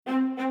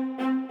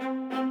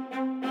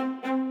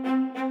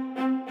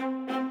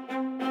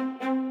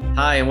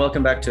Hi, and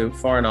welcome back to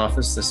Foreign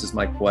Office. This is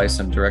Mike Weiss.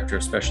 I'm Director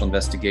of Special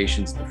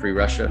Investigations at the Free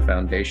Russia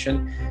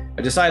Foundation.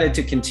 I decided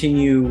to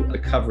continue the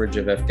coverage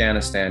of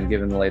Afghanistan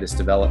given the latest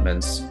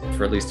developments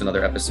for at least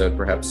another episode,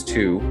 perhaps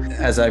two.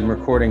 As I'm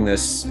recording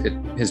this, it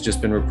has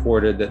just been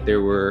reported that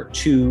there were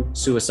two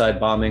suicide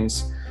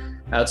bombings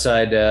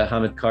outside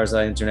Hamid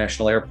Karzai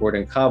International Airport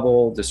in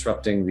Kabul,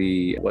 disrupting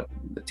the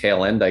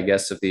tail end, I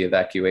guess, of the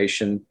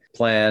evacuation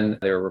plan.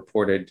 There were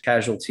reported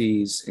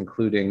casualties,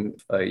 including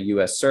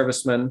U.S.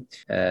 servicemen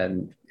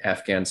and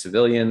Afghan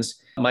civilians.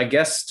 My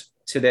guest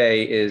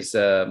today is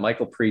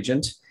Michael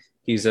Pregent.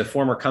 He's a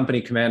former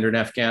company commander in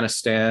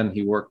Afghanistan.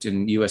 He worked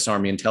in U.S.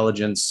 Army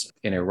intelligence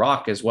in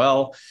Iraq as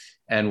well,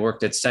 and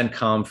worked at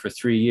CENTCOM for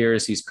 3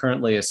 years. He's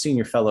currently a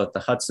senior fellow at the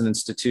Hudson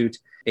Institute,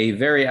 a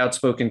very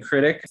outspoken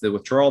critic of the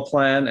withdrawal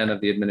plan and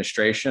of the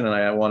administration. And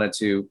I wanted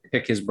to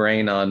pick his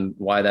brain on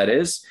why that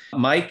is.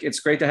 Mike, it's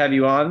great to have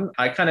you on.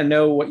 I kind of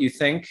know what you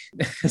think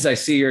as I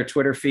see your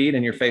Twitter feed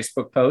and your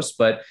Facebook posts,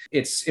 but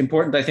it's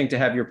important, I think, to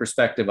have your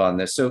perspective on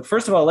this. So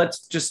first of all,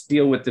 let's just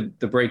deal with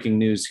the breaking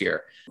news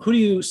here. Who do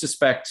you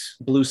suspect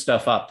blew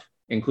stuff up,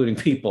 including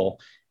people,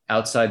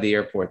 outside the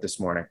airport this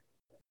morning?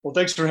 Well,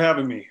 thanks for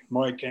having me,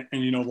 Mike. And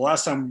the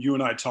last time you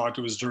and I talked,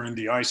 it was during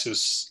the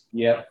ISIS.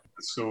 Yeah.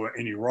 So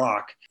in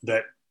Iraq,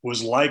 that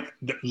was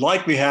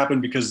likely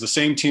happened because the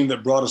same team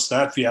that brought us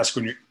that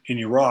fiasco in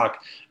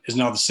Iraq is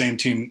now the same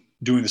team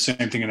doing the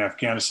same thing in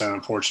Afghanistan,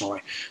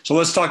 unfortunately. So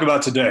let's talk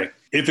about today.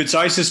 If it's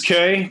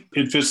ISIS-K,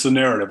 it fits the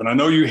narrative. And I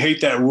know you hate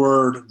that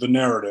word, the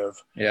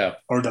narrative,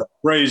 or the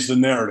phrase, the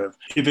narrative.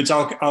 If it's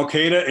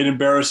Al-Qaeda, it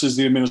embarrasses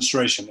the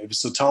administration. If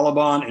it's the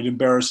Taliban, it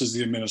embarrasses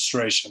the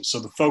administration.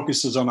 So the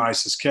focus is on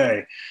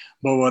ISIS-K.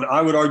 But what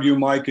I would argue,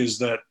 Mike, is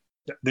that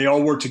they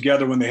all work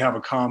together when they have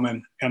a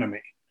common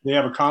enemy. They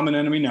have a common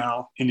enemy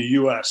now in the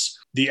U.S.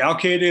 The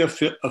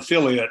Al-Qaeda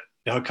affiliate,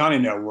 the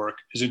Haqqani network,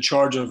 is in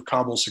charge of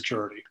Kabul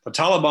security. The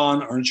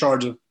Taliban are in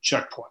charge of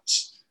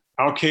checkpoints.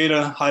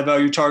 Al-Qaeda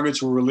high-value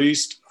targets were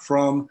released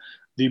from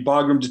the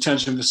Bagram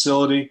detention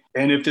facility.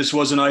 And if this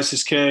was an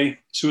ISIS-K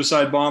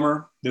suicide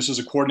bomber, this was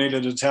a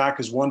coordinated attack,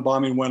 as one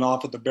bombing went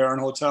off at the Baron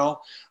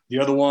Hotel, the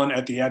other one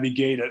at the Abbey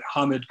Gate at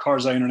Hamid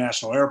Karzai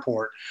International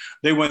Airport.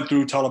 They went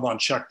through Taliban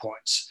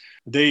checkpoints.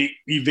 They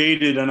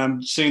evaded, and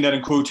I'm saying that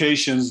in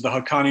quotations, the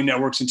Haqqani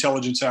network's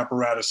intelligence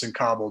apparatus in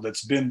Kabul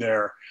that's been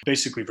there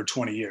basically for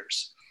 20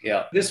 years.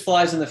 Yeah, this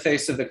flies in the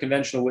face of the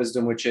conventional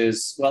wisdom, which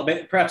is, well,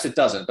 perhaps it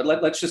doesn't, but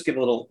let's just give a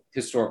little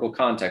historical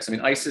context. I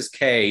mean,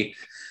 ISIS-K,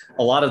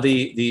 a lot of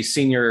the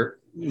senior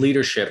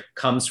leadership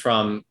comes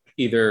from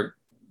either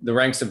the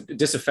ranks of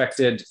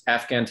disaffected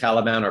Afghan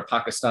Taliban or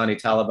Pakistani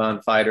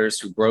Taliban fighters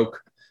who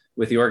broke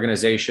with the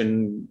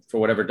organization for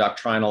whatever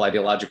doctrinal,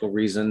 ideological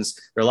reasons.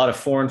 There are a lot of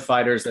foreign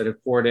fighters that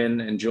have poured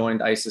in and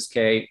joined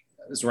ISIS-K's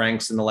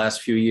ranks in the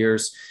last few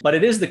years. But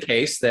it is the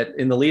case that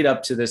in the lead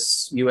up to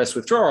this U.S.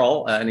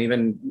 withdrawal, and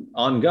even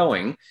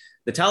ongoing,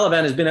 the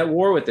Taliban has been at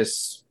war with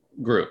this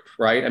group,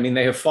 right? I mean,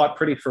 they have fought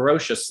pretty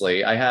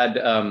ferociously. I had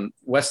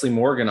Wesley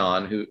Morgan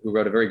on, who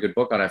wrote a very good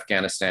book on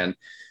Afghanistan,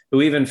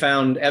 who even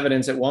found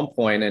evidence at one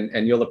point,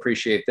 and you'll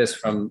appreciate this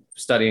from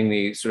studying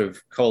the sort of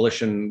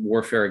coalition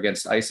warfare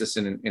against ISIS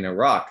in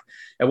Iraq.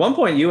 At one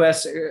point,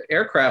 U.S.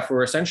 aircraft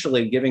were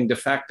essentially giving de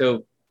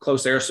facto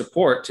close air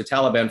support to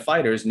Taliban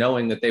fighters,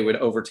 knowing that they would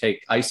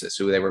overtake ISIS,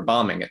 who they were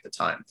bombing at the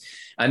time.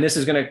 And this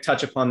is going to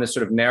touch upon this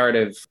sort of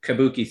narrative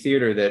kabuki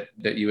theater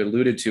that you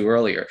alluded to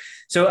earlier.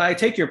 So I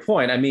take your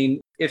point. I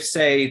mean, if,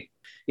 say,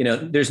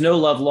 there's no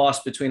love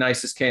lost between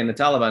ISIS-K and the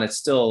Taliban, it's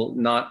still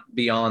not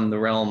beyond the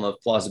realm of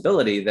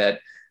plausibility that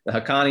the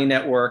Haqqani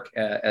network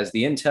as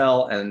the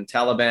intel and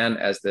Taliban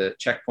as the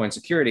checkpoint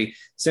security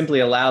simply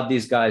allowed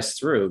these guys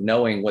through,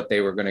 knowing what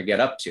they were going to get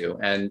up to.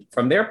 And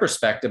from their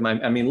perspective,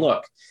 I mean,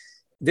 look,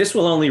 this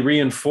will only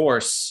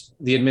reinforce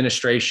the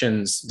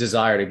administration's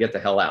desire to get the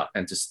hell out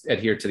and to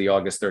adhere to the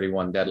August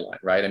 31 deadline,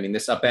 right? I mean,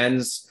 this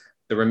upends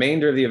the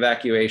remainder of the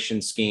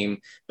evacuation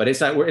scheme, but it's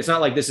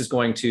not like this is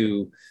going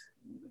to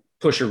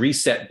push a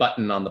reset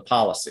button on the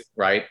policy,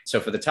 right? So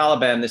for the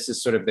Taliban, this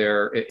is sort of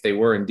if they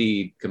were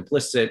indeed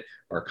complicit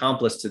or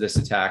accomplice to this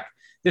attack,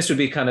 this would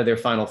be kind of their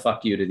final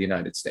fuck you to the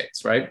United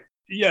States, right?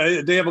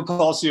 Yeah, they have a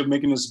policy of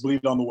making us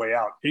bleed on the way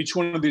out. Each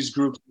one of these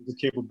groups has the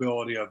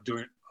capability of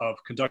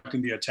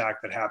conducting the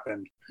attack that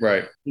happened.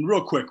 Right. And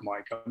real quick,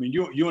 Mike, I mean,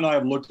 you and I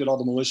have looked at all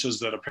the militias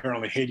that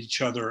apparently hate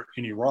each other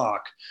in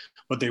Iraq,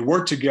 but they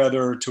worked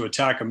together to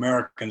attack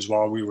Americans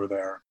while we were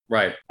there.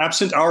 Right.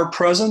 Absent our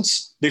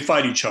presence, they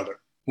fight each other.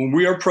 When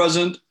we are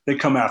present, they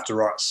come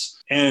after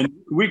us. And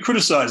we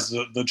criticize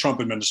the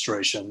Trump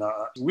administration.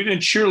 We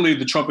didn't cheerlead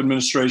the Trump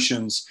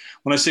administration's,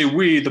 when I say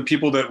we, the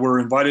people that were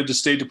invited to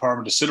State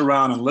Department to sit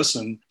around and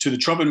listen to the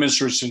Trump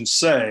administration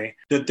say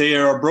that they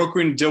are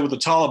brokering a deal with the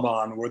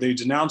Taliban where they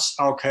denounce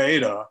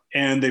Al-Qaeda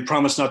and they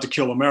promise not to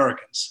kill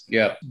Americans.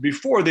 Yeah.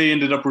 Before they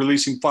ended up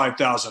releasing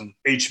 5,000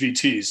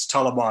 HVTs,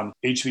 Taliban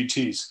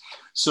HVTs.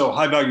 So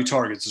high value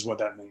targets is what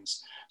that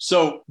means.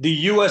 So the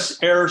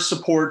U.S. air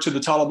support to the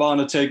Taliban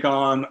to take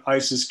on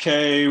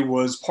ISIS-K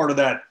was part of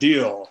that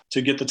deal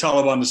to get the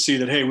Taliban to see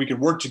that, hey, we could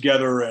work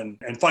together and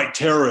fight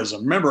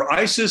terrorism. Remember,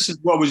 ISIS is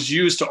what was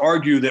used to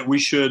argue that we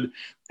should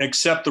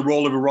accept the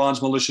role of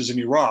Iran's militias in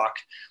Iraq.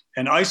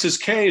 And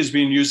ISIS-K is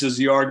being used as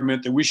the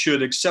argument that we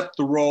should accept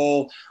the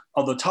role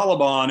of the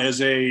Taliban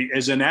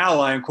as an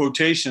ally, in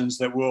quotations,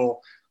 that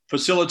will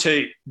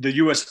facilitate the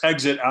U.S.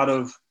 exit out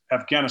of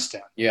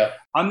Afghanistan. Yeah.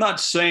 I'm not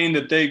saying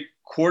that they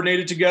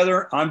coordinated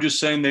together. I'm just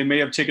saying they may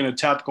have taken a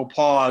tactical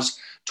pause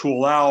to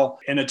allow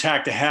an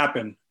attack to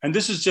happen. And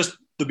this is just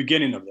the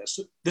beginning of this.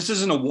 This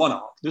isn't a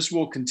one-off. This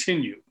will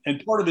continue.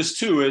 And part of this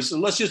too is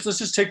let's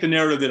just take the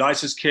narrative that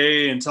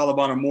ISIS-K and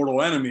Taliban are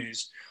mortal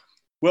enemies.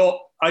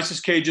 Well,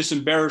 ISIS-K just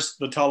embarrassed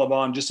the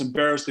Taliban, just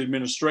embarrassed the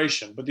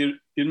administration. But the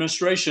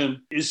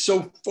administration is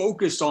so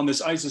focused on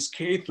this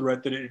ISIS-K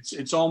threat that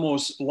it's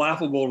almost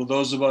laughable to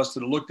those of us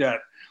that have looked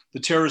at the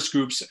terrorist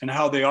groups and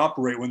how they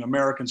operate when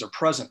Americans are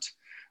present.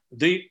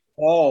 They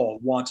all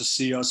want to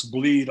see us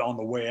bleed on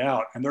the way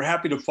out, and they're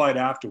happy to fight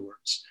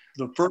afterwards.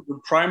 The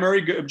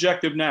primary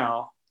objective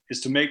now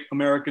is to make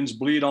Americans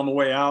bleed on the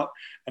way out,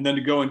 and then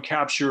to go and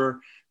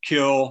capture,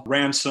 kill,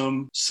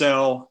 ransom,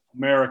 sell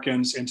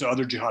Americans into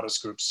other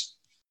jihadist groups.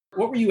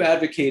 What were you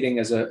advocating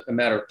as a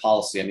matter of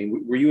policy? I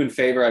mean, were you in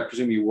favor, I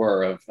presume you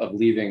were, of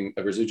leaving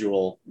a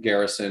residual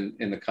garrison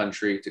in the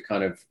country to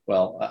kind of,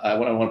 well, I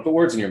want to put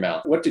words in your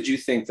mouth. What did you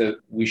think that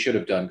we should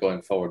have done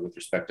going forward with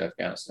respect to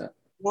Afghanistan?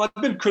 Well,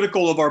 I've been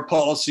critical of our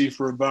policy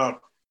for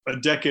about a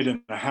decade and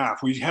a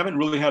half. We haven't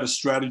really had a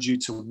strategy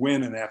to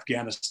win in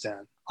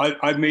Afghanistan.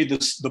 I've made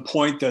the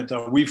point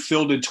that we've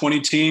fielded 20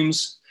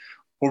 teams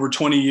over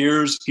 20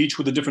 years, each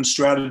with a different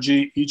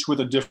strategy, each with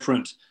a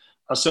different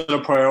set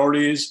of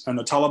priorities. And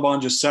the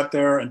Taliban just sat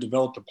there and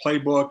developed a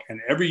playbook.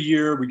 And every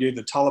year we gave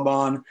the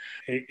Taliban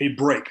a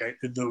break,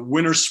 the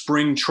winter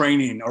spring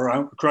training,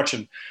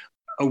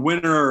 a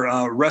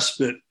winter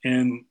respite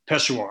in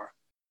Peshawar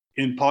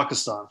in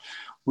Pakistan.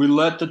 We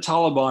let the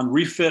Taliban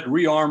refit,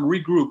 rearm,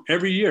 regroup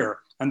every year.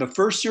 And the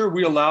first year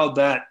we allowed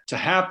that to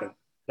happen.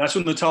 That's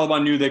when the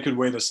Taliban knew they could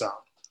wait us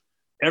out.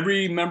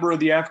 Every member of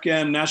the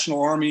Afghan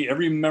National Army,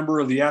 every member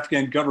of the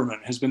Afghan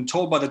government has been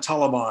told by the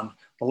Taliban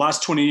the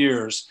last 20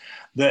 years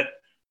that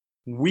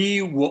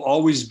we will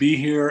always be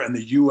here and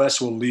the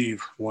US will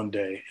leave one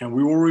day. And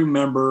we will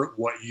remember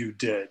what you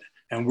did.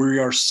 And we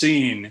are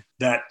seeing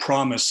that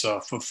promise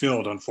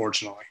fulfilled,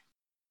 unfortunately.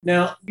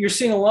 Now, you're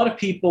seeing a lot of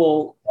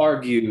people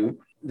argue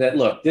that,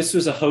 look, this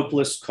was a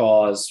hopeless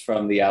cause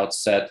from the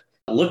outset.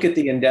 Look at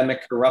the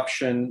endemic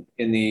corruption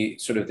in the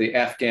sort of the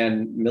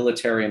Afghan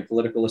military and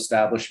political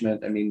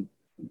establishment. I mean,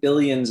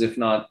 billions, if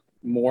not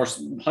more,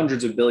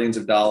 hundreds of billions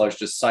of dollars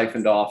just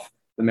siphoned off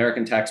the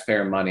American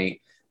taxpayer money.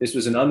 This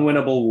was an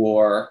unwinnable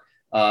war.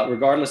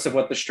 Regardless of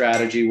what the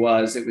strategy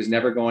was, it was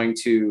never going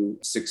to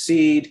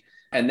succeed.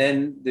 And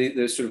then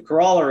the sort of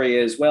corollary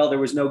is, well, there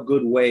was no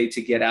good way to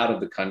get out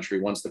of the country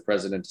once the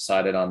president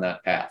decided on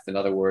that path. In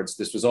other words,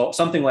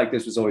 something like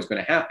this was always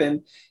going to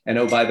happen. And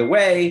oh, by the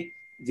way,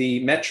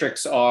 the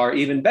metrics are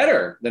even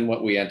better than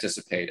what we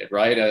anticipated,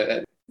 right?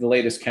 The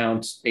latest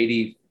count,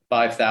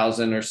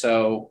 85,000 or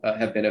so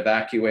have been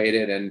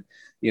evacuated. And,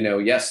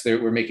 yes,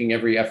 we're making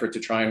every effort to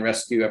try and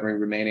rescue every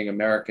remaining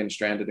American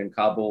stranded in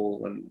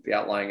Kabul and the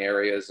outlying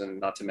areas, and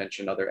not to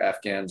mention other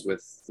Afghans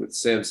with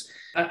civs.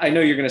 I know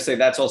you're going to say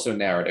that's also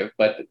narrative,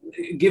 but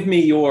give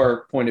me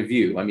your point of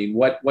view. I mean,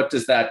 what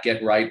does that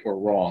get right or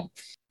wrong?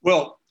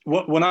 Well,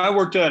 when I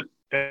worked at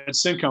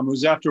CENTCOM, it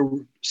was after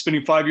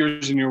spending 5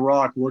 years in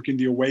Iraq, working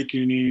the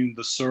awakening,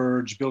 the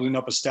surge, building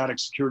up a static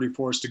security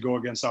force to go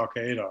against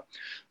al-Qaeda.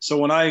 So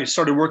when I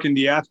started working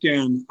the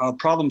Afghan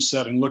problem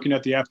set and looking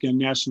at the Afghan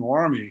National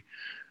Army,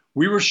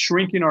 we were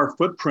shrinking our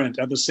footprint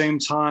at the same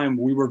time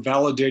we were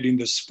validating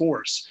this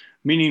force,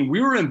 meaning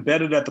we were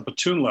embedded at the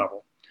platoon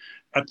level,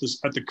 at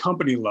the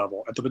company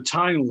level, at the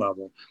battalion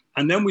level.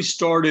 And then we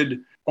started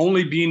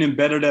only being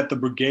embedded at the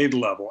brigade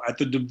level, at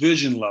the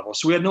division level.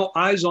 So we had no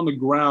eyes on the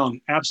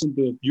ground, absent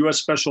the U.S.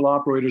 special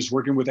operators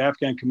working with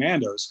Afghan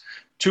commandos,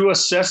 to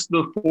assess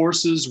the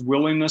force's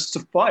willingness to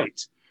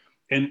fight.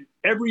 And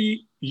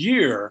every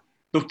year,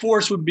 the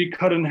force would be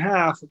cut in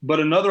half, but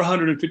another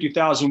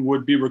 150,000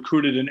 would be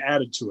recruited and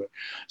added to it.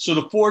 So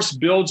the force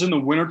builds in the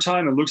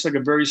wintertime. It looks like a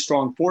very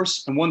strong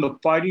force. And when the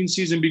fighting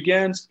season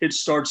begins, it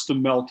starts to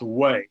melt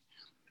away.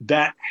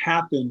 That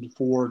happened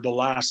for the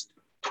last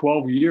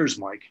 12 years,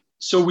 Mike.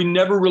 So we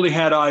never really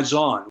had eyes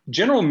on.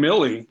 General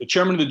Milley, the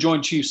chairman of the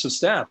Joint Chiefs of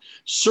Staff,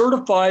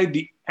 certified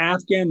the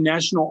Afghan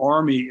National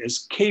Army as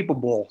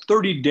capable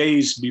 30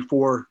 days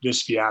before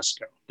this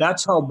fiasco.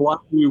 That's how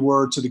blind we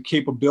were to the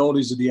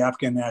capabilities of the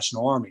Afghan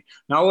National Army.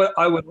 Now,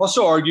 I would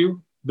also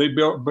argue they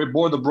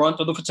bore the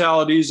brunt of the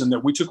fatalities and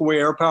that we took away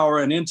air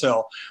power and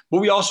intel, but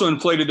we also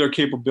inflated their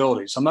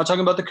capabilities. I'm not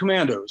talking about the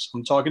commandos.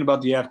 I'm talking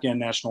about the Afghan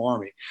National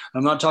Army.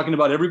 I'm not talking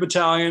about every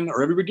battalion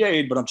or every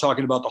brigade, but I'm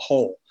talking about the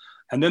whole.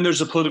 And then there's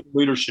the political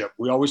leadership.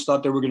 We always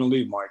thought they were going to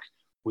leave, Mike.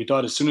 We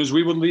thought as soon as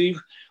we would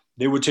leave,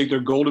 they would take their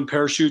golden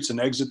parachutes and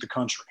exit the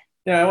country.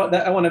 Yeah,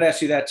 I wanted to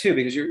ask you that too,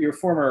 because you're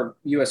former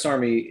U.S.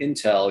 Army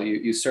intel.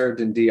 You served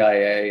in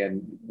DIA,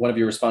 and one of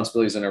your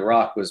responsibilities in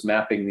Iraq was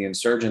mapping the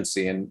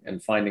insurgency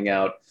and finding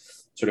out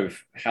sort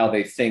of how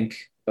they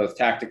think, both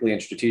tactically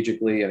and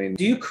strategically. I mean,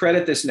 do you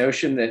credit this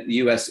notion that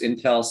U.S.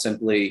 intel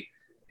simply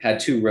had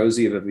too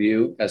rosy of a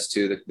view as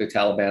to the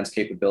Taliban's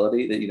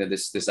capability? That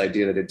this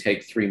idea that it'd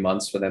take 3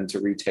 months for them to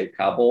retake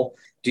Kabul.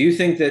 Do you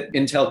think that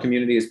intel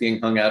community is being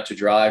hung out to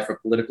dry for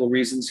political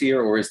reasons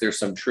here, or is there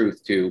some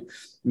truth to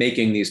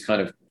making these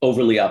kind of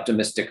overly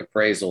optimistic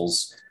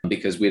appraisals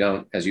because we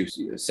don't, as you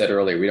said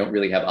earlier, we don't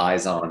really have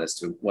eyes on as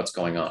to what's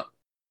going on?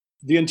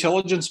 The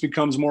intelligence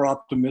becomes more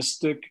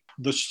optimistic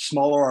the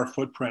smaller our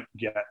footprint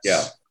gets.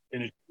 Yeah.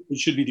 And it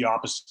should be the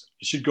opposite.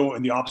 It should go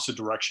in the opposite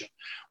direction.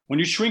 When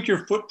you shrink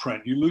your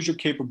footprint, you lose your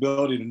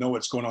capability to know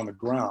what's going on the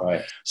ground.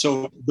 Right.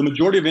 So the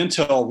majority of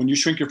intel, when you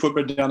shrink your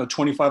footprint down to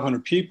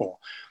 2,500 people,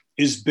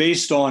 is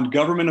based on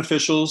government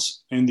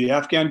officials in the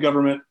Afghan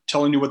government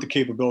telling you what the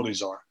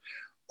capabilities are,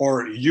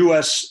 or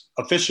US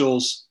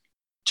officials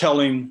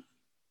telling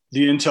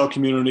the intel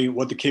community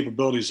what the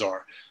capabilities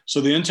are.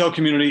 So the intel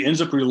community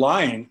ends up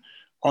relying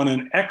on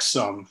an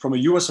exum from a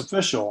US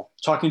official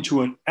talking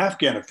to an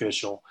Afghan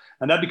official,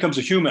 and that becomes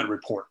a human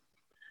report.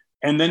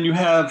 And then you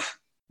have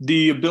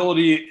the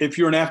ability, if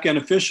you're an Afghan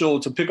official,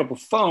 to pick up a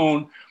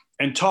phone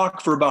and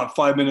talk for about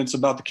 5 minutes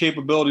about the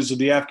capabilities of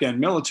the Afghan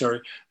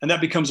military, and that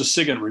becomes a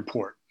SIGINT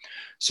report.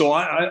 So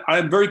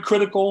I'm very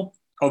critical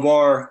of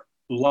our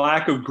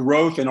lack of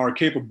growth in our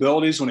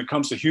capabilities when it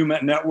comes to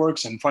human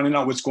networks and finding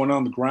out what's going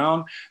on the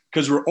ground,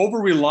 because we're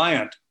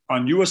over-reliant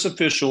on US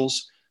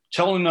officials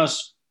telling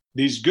us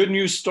these good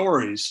news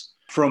stories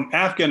from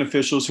Afghan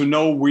officials who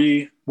know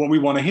what we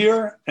want to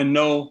hear and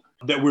know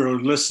that we're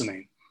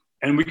listening.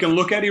 And we can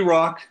look at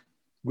Iraq.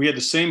 We had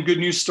the same good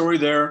news story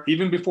there.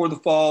 Even before the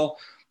fall,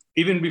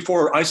 even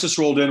before ISIS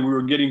rolled in, we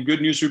were getting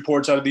good news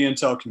reports out of the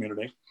intel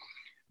community.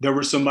 There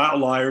were some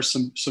outliers,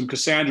 some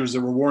Cassandras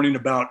that were warning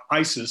about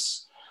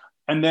ISIS.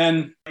 And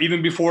then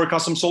even before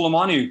Qasem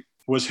Soleimani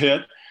was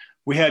hit,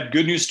 we had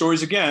good news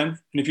stories again.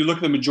 And if you look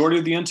at the majority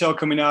of the intel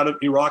coming out of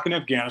Iraq and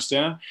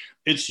Afghanistan,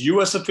 it's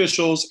US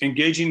officials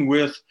engaging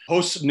with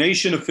host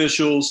nation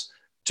officials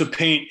to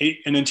paint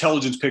an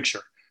intelligence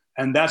picture.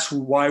 And that's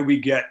why we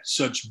get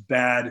such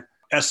bad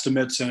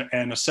estimates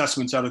and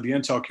assessments out of the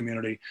intel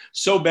community.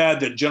 So bad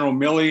that General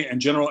Milley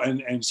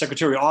and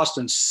Secretary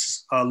Austin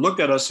looked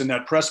at us in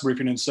that press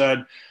briefing and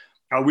said,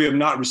 we have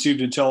not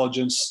received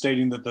intelligence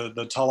stating that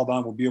the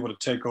Taliban will be able to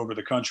take over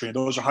the country. And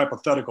those are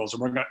hypotheticals,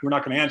 and we're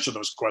not going to answer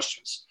those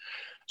questions.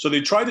 So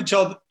they tried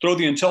to throw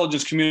the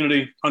intelligence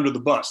community under the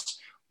bus.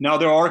 Now,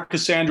 there are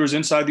Cassandras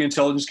inside the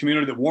intelligence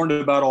community that warned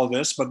about all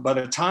this, but by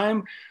the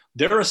time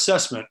their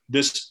assessment,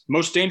 this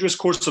most dangerous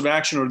course of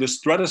action, or this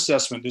threat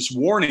assessment, this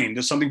warning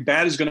that something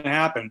bad is going to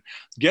happen,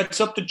 gets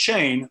up the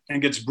chain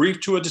and gets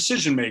briefed to a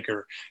decision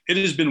maker, it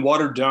has been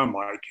watered down,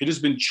 Mike. It has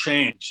been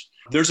changed.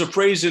 There's a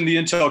phrase in the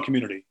intel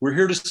community: we're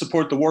here to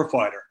support the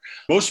warfighter.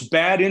 Most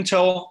bad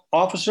intel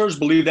officers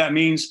believe that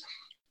means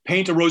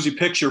paint a rosy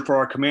picture for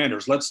our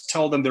commanders. Let's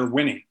tell them they're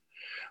winning.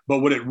 But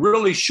what it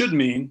really should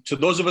mean to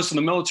those of us in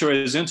the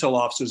military as intel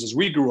officers, as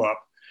we grew up,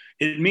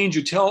 it means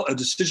you tell a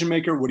decision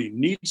maker what he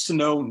needs to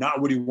know,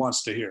 not what he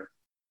wants to hear.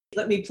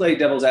 Let me play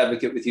devil's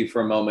advocate with you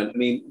for a moment. I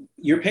mean,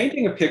 you're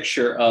painting a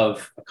picture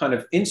of a kind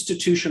of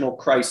institutional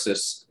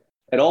crisis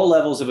at all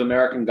levels of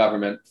American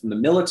government, from the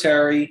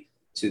military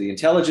to the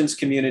intelligence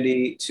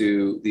community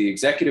to the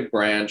executive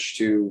branch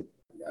to,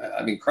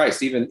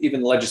 Christ, even the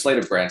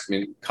legislative branch. I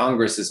mean,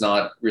 Congress is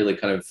not really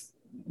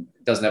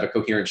doesn't have a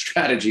coherent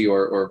strategy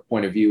or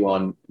point of view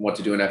on what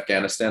to do in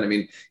Afghanistan. I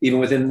mean, even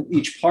within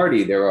each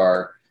party, there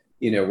are,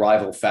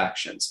 rival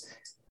factions.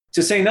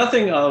 To say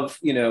nothing of,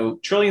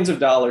 trillions of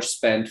dollars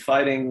spent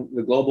fighting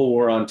the global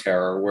war on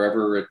terror,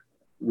 wherever it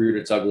reared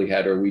its ugly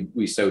head, or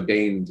we so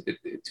deigned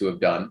it to have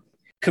done.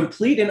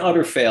 Complete and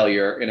utter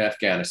failure in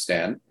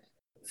Afghanistan.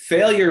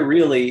 Failure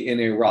really in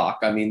Iraq.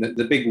 I mean,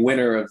 the big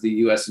winner of the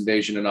US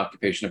invasion and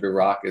occupation of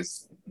Iraq,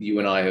 as you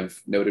and I have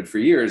noted for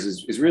years,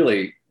 is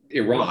really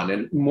Iran,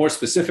 and more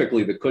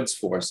specifically the Quds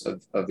Force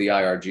of the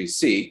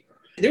IRGC.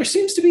 There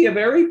seems to be a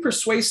very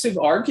persuasive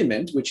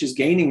argument, which is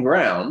gaining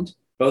ground,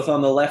 both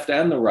on the left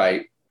and the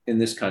right in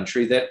this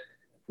country, that,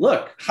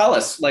 look,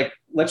 Halas,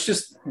 let's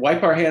just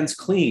wipe our hands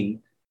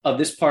clean of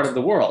this part of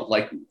the world.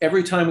 Like,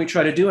 every time we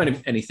try to do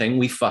anything,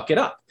 we fuck it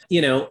up.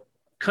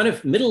 Kind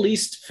of Middle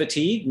East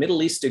fatigue,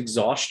 Middle East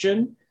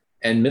exhaustion,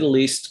 and Middle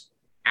East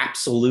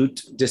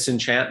absolute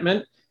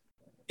disenchantment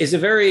is a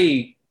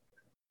very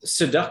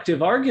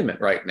seductive argument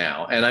right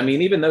now. And I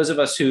mean, even those of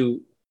us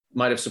who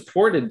might have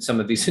supported some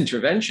of these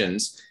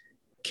interventions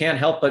can't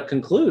help but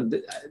conclude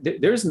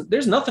that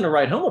there's nothing to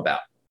write home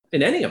about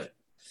in any of it.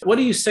 What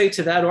do you say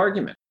to that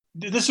argument?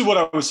 This is what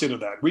I would say to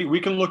that. We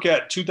can look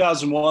at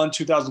 2001,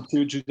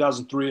 2002,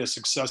 2003 as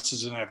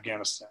successes in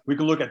Afghanistan. We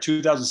can look at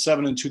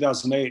 2007 and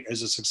 2008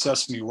 as a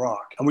success in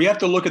Iraq. And we have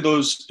to look at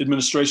those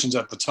administrations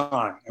at the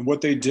time and what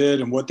they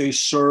did and what they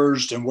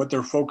surged and what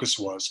their focus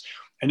was.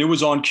 And it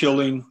was on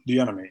killing the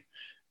enemy.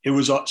 It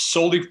was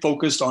solely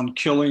focused on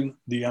killing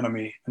the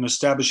enemy and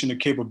establishing a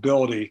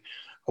capability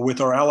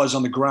with our allies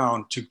on the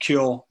ground to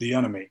kill the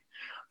enemy.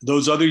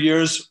 Those other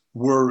years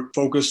were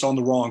focused on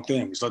the wrong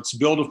things. Let's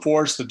build a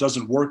force that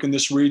doesn't work in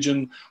this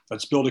region.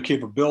 Let's build a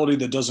capability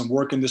that doesn't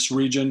work in this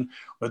region.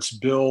 Let's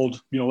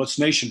build, let's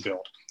nation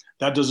build.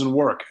 That doesn't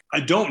work. I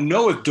don't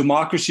know if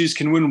democracies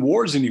can win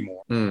wars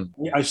anymore.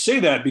 I say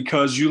that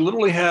because you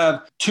literally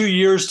have 2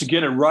 years to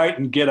get it right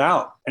and get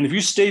out. And if you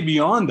stay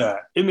beyond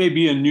that, it may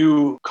be a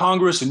new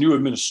Congress, a new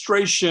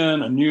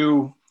administration,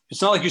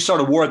 it's not like you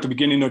start a war at the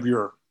beginning of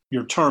your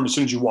term as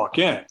soon as you walk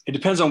in. It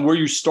depends on where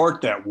you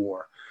start that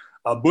war.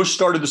 Bush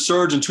started the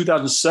surge in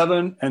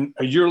 2007, and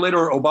a year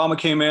later, Obama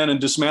came in and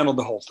dismantled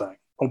the whole thing.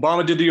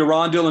 Obama did the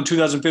Iran deal in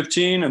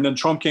 2015, and then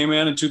Trump came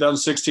in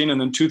 2016, and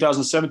then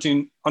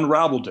 2017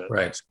 unraveled it.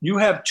 Right. You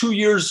have a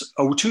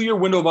 2-year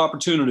window of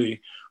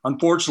opportunity,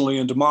 unfortunately,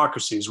 in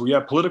democracies where you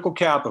have political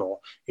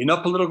capital,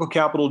 enough political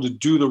capital to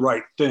do the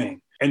right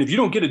thing. And if you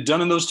don't get it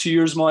done in those 2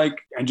 years, Mike,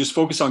 and just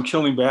focus on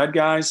killing bad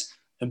guys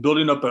and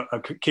building up a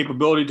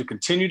capability to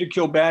continue to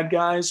kill bad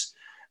guys,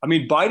 I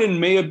mean, Biden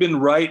may have been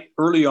right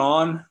early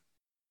on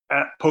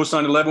at post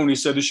 9/11 when he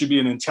said this should be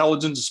an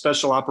intelligence and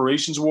special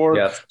operations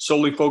war,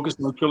 solely focused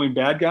on killing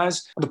bad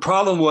guys. The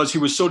problem was he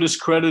was so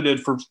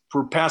discredited for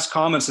past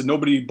comments that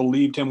nobody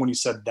believed him when he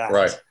said that.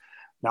 Right.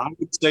 Now, I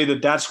would say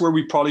that that's where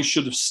we probably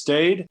should have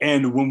stayed.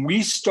 And when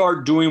we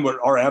start doing what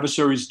our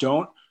adversaries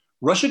don't,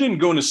 Russia didn't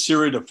go into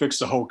Syria to fix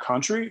the whole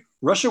country.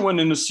 Russia went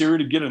into Syria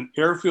to get an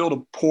airfield, a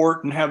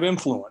port, and have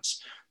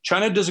influence.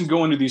 China doesn't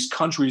go into these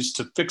countries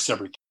to fix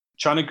everything.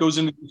 China goes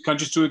into these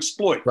countries to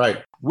exploit.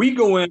 Right. We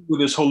go in with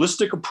this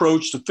holistic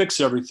approach to fix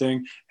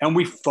everything, and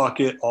we fuck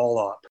it all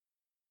up.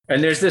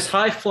 And there's this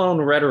high-flown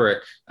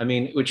rhetoric,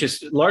 which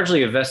is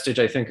largely a vestige,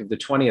 I think, of the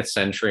 20th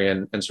century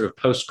and sort of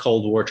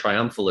post-Cold War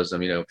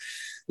triumphalism,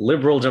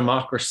 liberal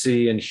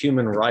democracy and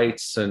human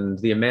rights and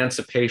the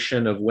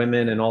emancipation of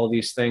women and all of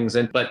these things.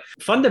 But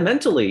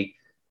fundamentally,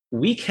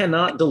 we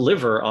cannot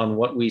deliver on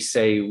what we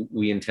say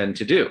we intend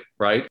to do,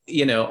 right?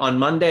 On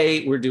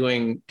Monday, we're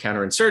doing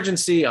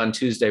counterinsurgency. On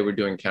Tuesday, we're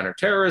doing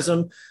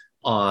counterterrorism.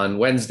 On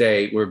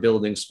Wednesday, we're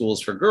building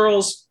schools for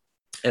girls.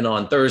 And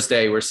on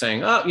Thursday, we're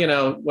saying,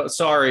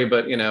 sorry,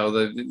 but,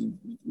 the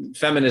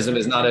feminism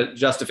is not a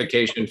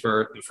justification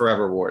for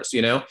forever wars,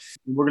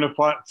 We're going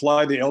to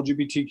fly the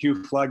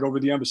LGBTQ flag over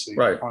the embassy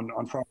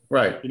on Friday,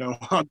 right.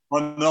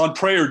 On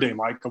prayer day,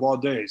 Mike, of all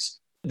days.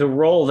 The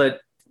role that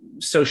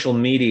social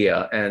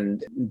media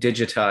and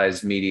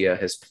digitized media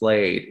has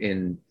played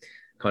in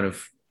kind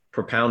of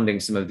propounding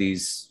some of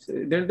these,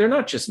 they're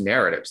not just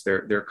narratives,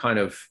 they're kind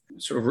of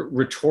sort of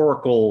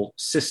rhetorical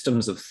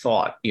systems of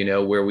thought,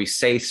 where we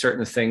say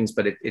certain things,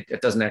 but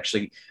it doesn't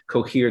actually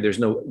cohere. There's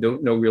no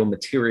real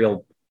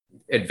material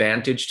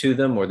advantage to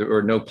them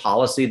or no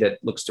policy that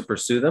looks to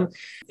pursue them.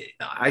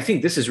 I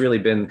think this has really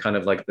been kind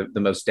of like the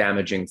most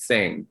damaging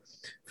thing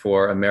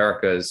for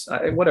America's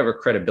whatever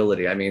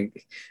credibility.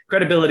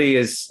 Credibility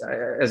is,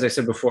 as I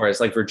said before, it's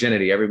like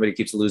virginity. Everybody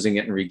keeps losing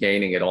it and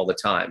regaining it all the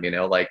time.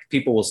 Like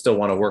people will still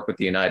want to work with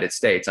the United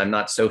States. I'm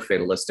not so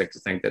fatalistic to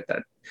think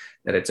that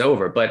it's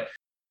over. But,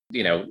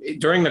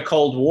 during the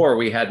Cold War,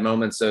 we had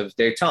moments of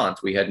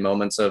détente. We had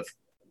moments of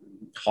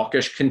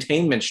hawkish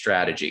containment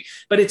strategy.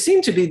 But it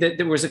seemed to be that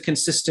there was a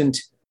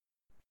consistent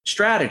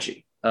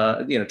strategy,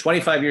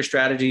 25-year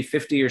strategy,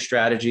 50-year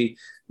strategy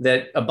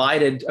that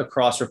abided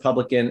across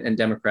Republican and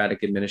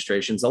Democratic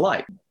administrations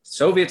alike.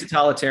 Soviet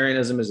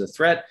totalitarianism is a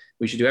threat.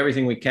 We should do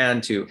everything we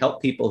can to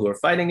help people who are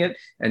fighting it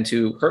and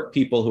to hurt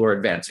people who are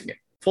advancing it.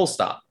 Full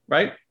stop,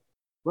 right?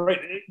 Right.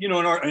 In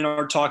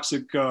our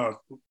toxic,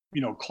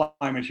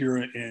 climate here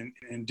in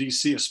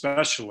DC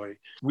especially,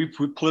 we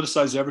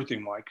politicize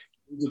everything, Mike.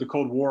 The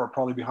Cold War are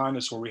probably behind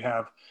us, where we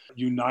have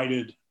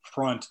united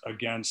front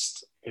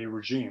against a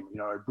regime,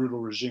 a brutal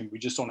regime. We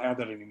just don't have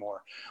that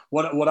anymore.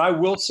 What I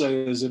will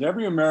say is that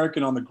every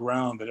American on the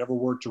ground that ever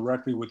worked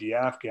directly with the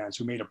Afghans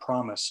who made a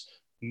promise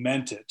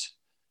meant it.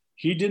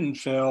 He didn't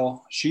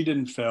fail. She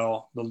didn't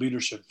fail. The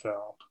leadership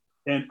failed.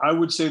 And I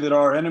would say that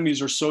our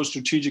enemies are so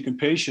strategic and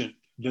patient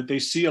that they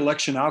see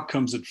election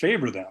outcomes that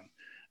favor them.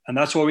 And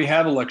that's why we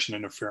have election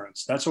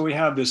interference. That's why we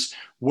have this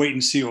wait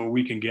and see what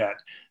we can get.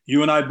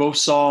 You and I both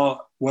saw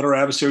what our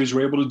adversaries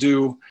were able to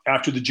do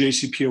after the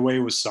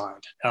JCPOA was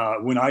signed,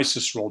 when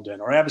ISIS rolled in.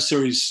 Our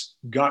adversaries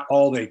got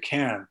all they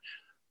can.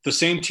 The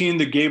same team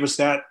that gave us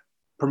that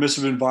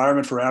permissive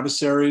environment for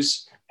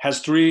adversaries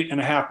has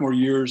 3.5 more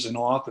years in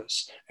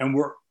office. And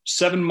we're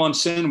 7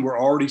 months in, we're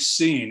already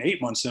seeing,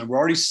 8 months in, we're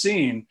already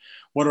seeing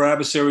what our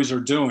adversaries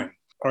are doing.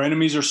 Our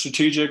enemies are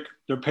strategic,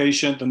 they're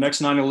patient. The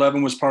next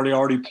 9/11 was probably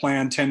already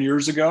planned 10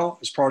 years ago.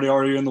 It's probably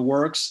already in the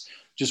works,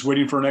 just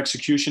waiting for an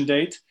execution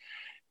date.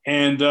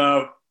 And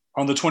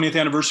on the 20th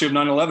anniversary of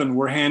 9/11,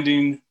 we're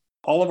handing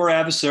all of our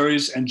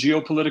adversaries and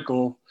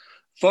geopolitical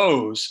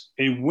foes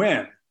a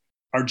win.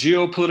 Our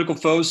geopolitical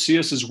foes see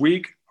us as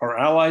weak. Our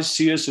allies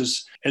see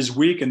us as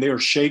weak, and they are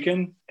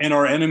shaken. And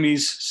our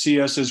enemies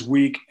see us as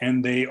weak,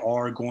 and they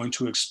are going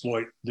to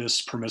exploit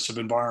this permissive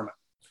environment.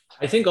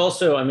 I think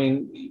also, I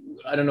mean,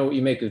 I don't know what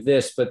you make of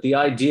this, but the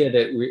idea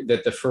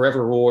that the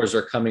forever wars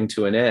are coming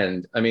to an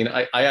end. I mean,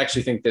 I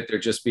actually think that they're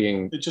just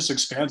being It just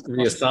expands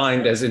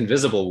reassigned as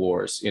invisible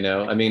wars. You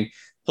know, I mean,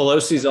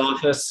 Pelosi's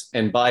office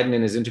and Biden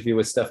in his interview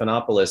with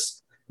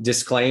Stephanopoulos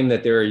disclaimed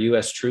that there are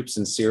U.S. troops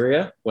in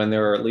Syria when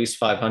there are at least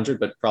 500,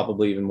 but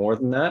probably even more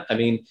than that. I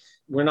mean,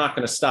 we're not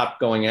going to stop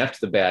going after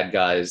the bad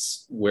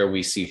guys where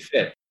we see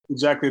fit.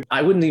 Exactly.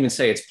 I wouldn't even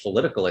say it's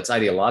political, it's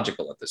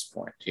ideological at this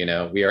point. You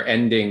know, we are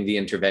ending the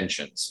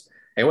interventions.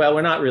 And well,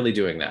 we're not really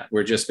doing that.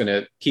 We're just going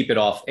to keep it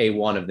off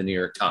A1 of the New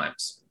York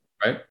Times,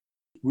 right?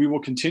 We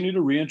will continue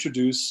to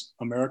reintroduce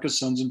America's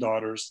sons and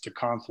daughters to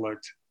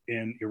conflict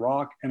in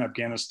Iraq and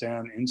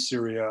Afghanistan, in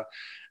Syria,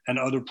 and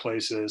other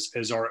places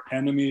as our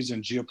enemies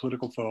and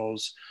geopolitical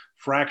foes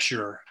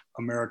fracture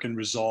American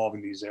resolve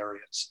in these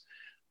areas.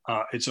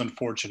 It's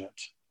unfortunate.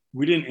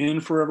 We didn't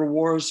end forever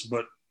wars,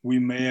 but we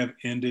may have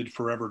ended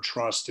forever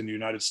trust in the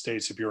United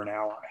States if you're an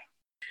ally.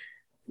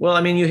 Well,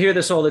 I mean, you hear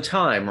this all the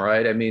time,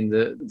 right? I mean,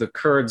 the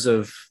Kurds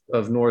of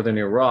northern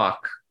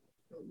Iraq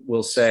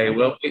will say,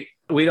 well,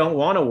 we don't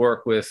want to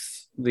work with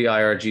the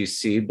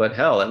IRGC, but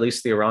hell, at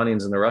least the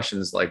Iranians and the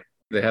Russians, like,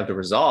 they have the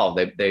resolve.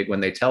 They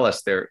when they tell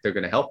us they're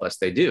going to help us,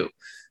 they do.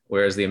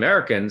 Whereas the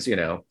Americans, you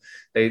know,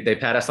 they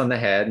pat us on the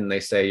head and they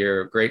say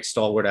you're a great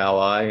stalwart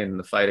ally in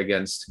the fight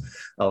against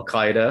Al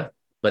Qaeda.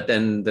 But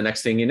then the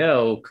next thing you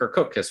know,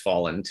 Kirkuk has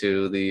fallen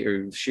to the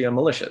Shia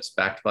militias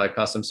backed by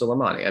Qasem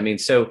Soleimani. I mean,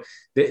 so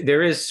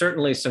there is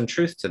certainly some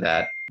truth to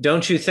that.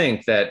 Don't you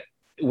think that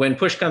when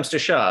push comes to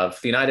shove,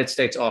 the United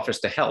States offers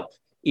to help,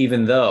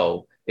 even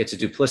though it's a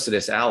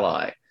duplicitous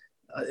ally,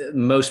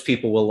 most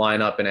people will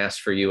line up and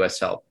ask for U.S.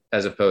 help,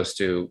 as opposed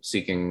to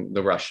seeking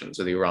the Russians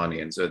or the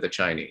Iranians or the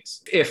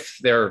Chinese, if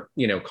they're,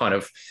 you know, kind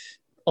of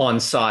on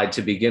side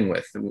to begin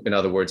with. In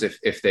other words,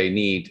 if they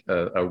need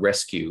a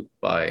rescue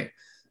by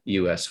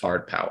U.S.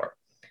 hard power.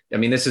 I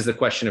mean, this is the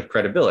question of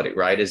credibility,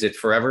 right? Is it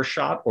forever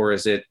shot, or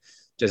does it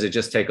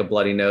just take a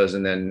bloody nose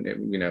and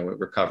then, you know, it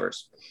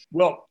recovers?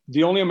 Well,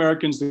 the only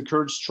Americans the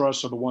Kurds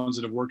trust are the ones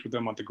that have worked with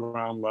them at the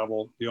ground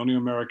level. The only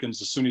Americans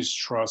the Sunnis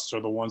trust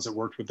are the ones that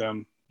worked with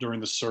them during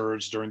the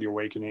surge, during the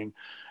awakening.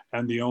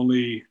 And the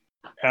only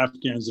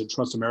Afghans that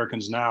trust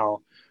Americans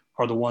now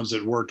are the ones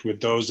that worked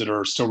with those that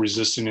are still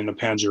resisting in the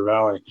Panjshir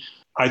Valley.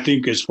 I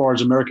think as far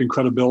as American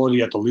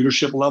credibility at the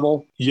leadership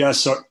level,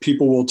 yes,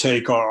 people will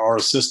take our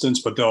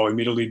assistance, but they'll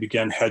immediately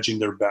begin hedging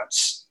their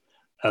bets.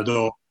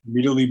 They'll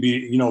immediately be,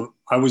 you know,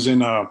 I was in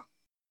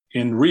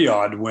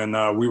Riyadh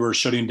when we were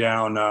shutting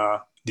down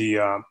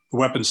the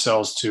weapon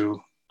sales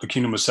to the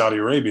Kingdom of Saudi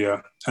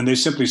Arabia. And they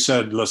simply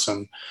said,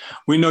 listen,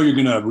 we know you're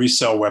going to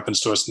resell weapons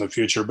to us in the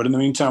future, but in the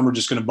meantime, we're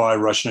just going to buy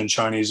Russian and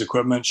Chinese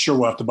equipment. Sure,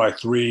 we'll have to buy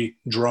 3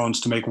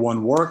 drones to make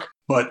one work,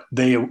 but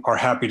they are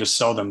happy to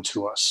sell them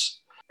to us.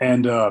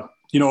 And,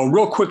 you know, a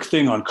real quick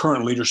thing on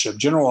current leadership.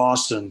 General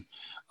Austin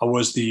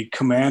was the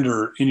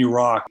commander in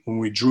Iraq when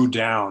we drew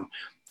down.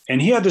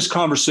 And he had this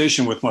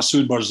conversation with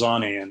Masoud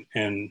Barzani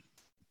in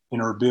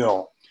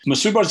Erbil.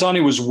 Masoud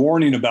Barzani was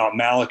warning about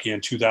Maliki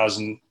in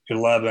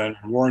 2011,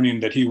 warning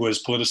that he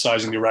was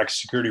politicizing the Iraqi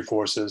security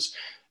forces.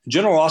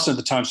 General Austin at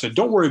the time said,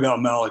 don't worry about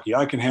Maliki.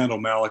 I can handle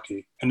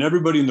Maliki. And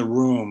everybody in the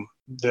room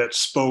that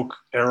spoke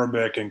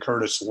Arabic and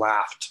Kurdish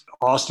laughed.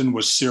 Austin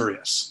was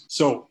serious.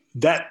 So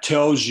that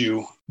tells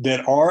you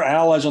that our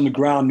allies on the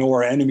ground know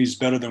our enemies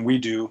better than we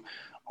do.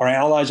 Our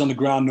allies on the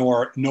ground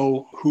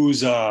know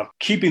who's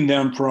keeping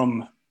them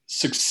from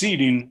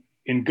succeeding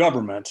in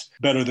government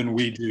better than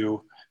we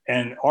do.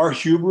 And our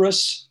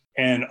hubris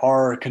and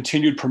our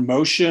continued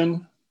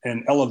promotion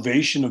and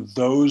elevation of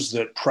those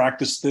that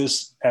practice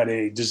this at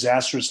a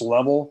disastrous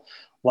level,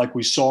 like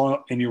we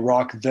saw in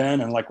Iraq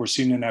then and like we're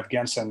seeing in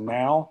Afghanistan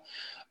now,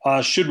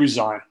 should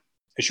resign.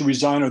 They should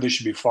resign or they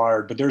should be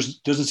fired. But there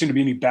doesn't seem to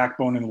be any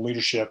backbone in the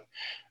leadership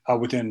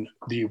within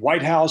the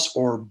White House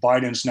or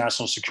Biden's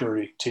national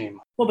security team.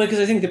 Well, because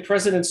I think the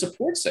president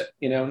supports it.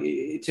 You know,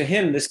 to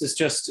him, this is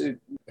just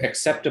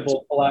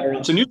acceptable collateral.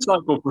 It's a news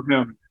cycle for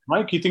him.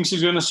 Mike, he thinks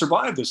he's going to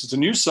survive this. It's a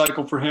news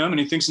cycle for him, and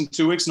he thinks in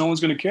 2 weeks no one's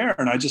going to care.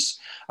 And I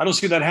don't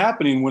see that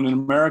happening when an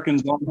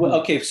American's. Well,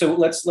 okay, so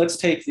let's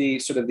take the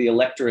sort of the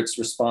electorate's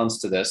response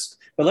to this,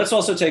 but let's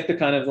also take the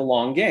kind of the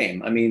long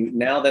game. I mean,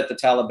 now that the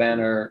Taliban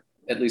are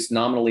at least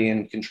nominally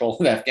in control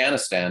of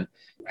Afghanistan,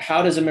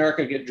 how does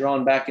America get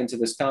drawn back into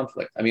this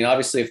conflict? I mean,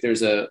 obviously, if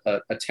there's a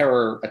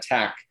terror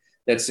attack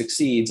that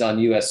succeeds on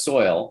U.S.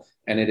 soil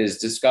and it is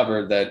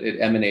discovered that it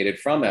emanated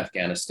from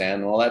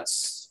Afghanistan, well,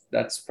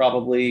 that's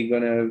probably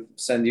going to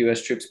send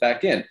U.S. troops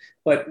back in.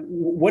 But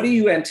what do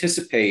you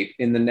anticipate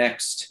in the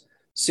next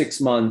 6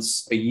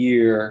 months, a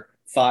year,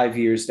 5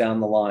 years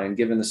down the line,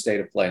 given the state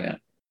of play now?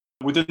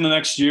 Within the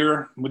next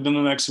year, within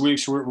the next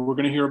weeks, we're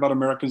going to hear about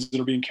Americans that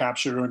are being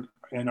captured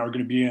and are going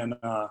to be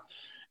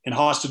in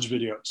hostage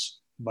videos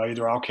by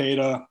either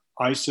Al-Qaeda,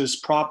 ISIS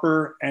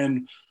proper,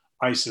 and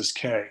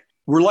ISIS-K.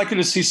 We're likely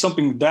to see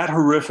something that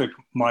horrific,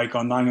 Mike,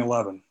 on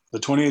 9/11, the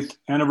 20th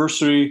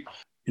anniversary,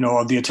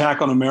 of the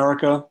attack on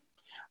America.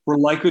 We're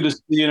likely to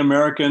see an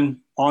American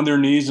on their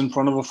knees in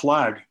front of a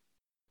flag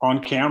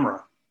on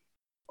camera.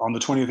 on the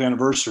 20th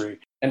anniversary.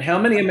 And how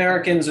many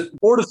Americans?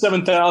 4 to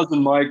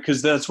 7,000, Mike,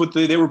 because that's what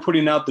they were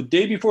putting out. The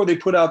day before they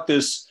put out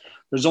this,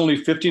 there's only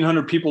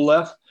 1,500 people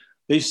left.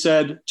 They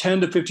said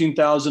 10 to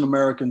 15,000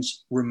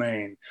 Americans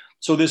remain.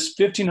 So this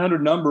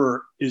 1,500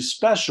 number is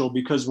special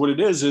because what it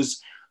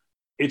is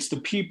it's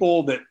the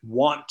people that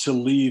want to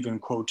leave, in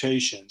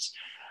quotations.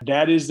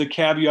 That is the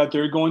caveat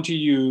they're going to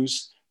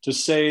use to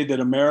say that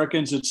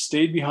Americans that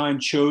stayed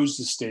behind chose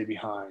to stay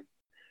behind.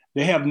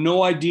 They have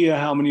no idea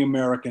how many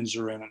Americans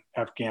are in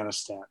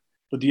Afghanistan,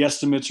 but the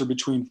estimates are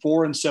between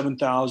 4 and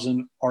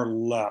 7,000 are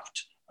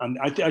left. And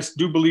I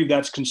do believe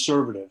that's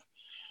conservative.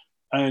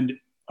 And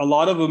a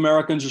lot of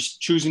Americans are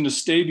choosing to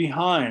stay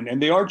behind,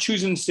 and they are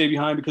choosing to stay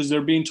behind because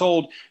they're being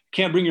told, you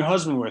can't bring your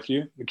husband with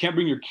you. You can't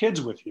bring your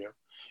kids with you.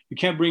 You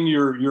can't bring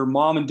your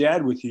mom and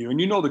dad with you. And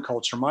you know the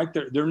culture, Mike.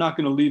 They're not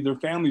going to leave their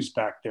families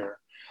back there.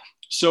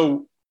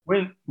 So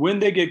when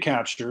they get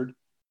captured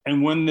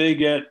and when they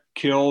get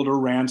killed or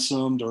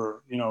ransomed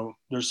or,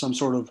 there's some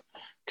sort of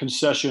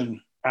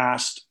concession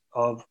asked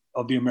of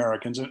the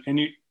Americans,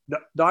 the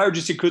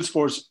IRGC Quds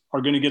Force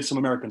are going to get some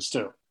Americans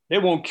too. They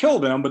won't kill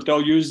them, but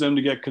they'll use them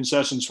to get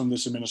concessions from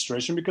this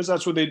administration because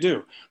that's what they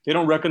do. They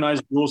don't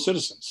recognize dual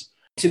citizens.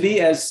 To be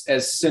as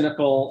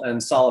cynical and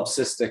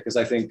solipsistic as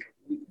I think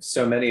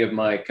so many of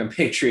my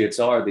compatriots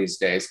are these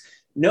days,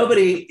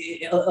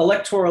 nobody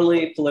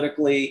electorally,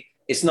 politically,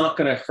 it's not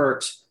going to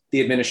hurt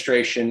the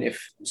administration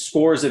if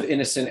scores of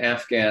innocent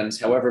Afghans,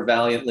 however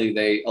valiantly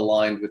they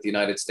aligned with the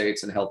United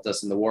States and helped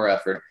us in the war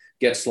effort,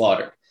 get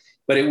slaughtered.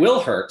 But it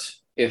will hurt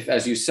if,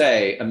 as you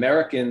say,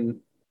 American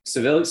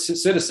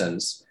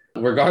citizens,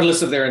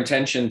 regardless of their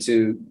intention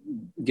to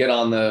get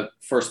on the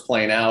first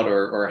plane out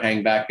or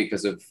hang back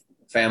because of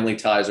family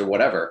ties or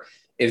whatever,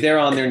 if they're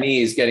on their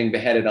knees getting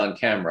beheaded on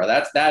camera,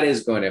 that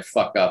is going to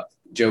fuck up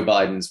Joe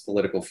Biden's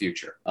political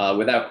future,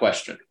 without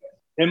question.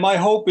 And my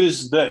hope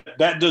is that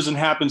doesn't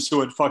happen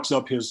so it fucks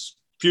up his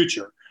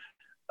future.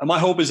 And my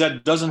hope is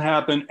that doesn't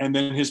happen and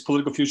then his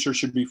political future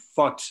should be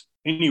fucked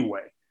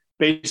anyway,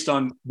 based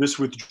on this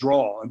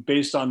withdrawal and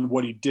based on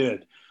what he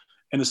did.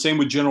 And the same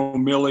with General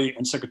Milley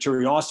and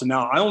Secretary Austin.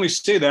 Now, I only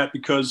say that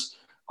because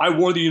I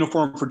wore the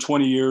uniform for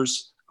 20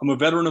 years. I'm a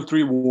veteran of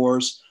 3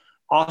 wars.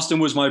 Austin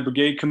was my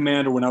brigade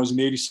commander when I was in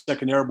the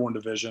 82nd Airborne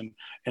Division.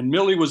 And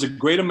Milley was a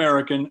great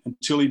American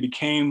until he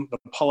became the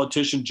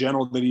politician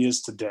general that he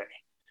is today.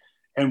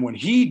 And when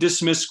he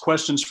dismissed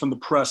questions from the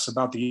press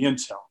about the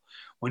intel,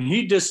 when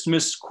he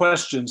dismissed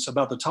questions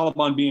about the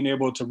Taliban being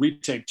able to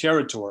retake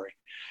territory,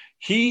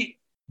 he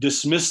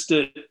dismissed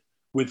it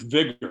with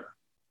vigor.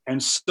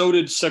 And so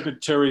did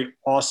Secretary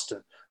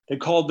Austin. They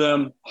called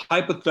them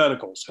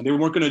hypotheticals, and they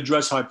weren't going to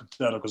address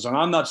hypotheticals. And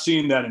I'm not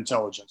seeing that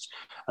intelligence.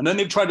 And then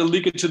they've tried to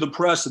leak it to the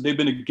press that they've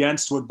been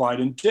against what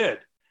Biden did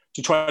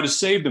to try to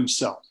save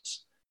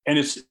themselves. And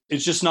it's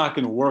just not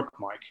going to work,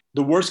 Mike.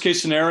 The worst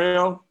case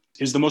scenario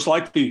is the most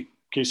likely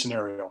case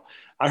scenario.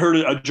 I heard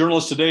a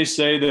journalist today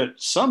say that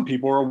some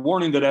people are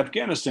warning that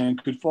Afghanistan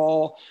could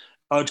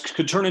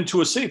turn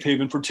into a safe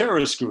haven for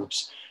terrorist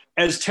groups,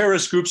 as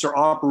terrorist groups are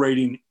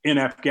operating in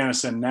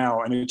Afghanistan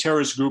now, and a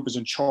terrorist group is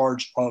in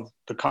charge of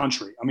the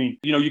country. I mean,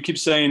 you keep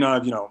saying,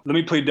 let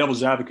me play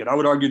devil's advocate. I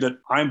would argue that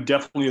I'm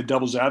definitely a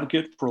devil's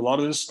advocate for a lot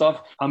of this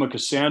stuff. I'm a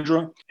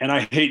Cassandra, and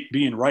I hate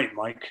being right,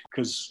 Mike,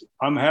 because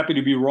I'm happy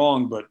to be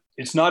wrong, but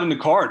it's not in the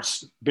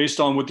cards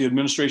based on what the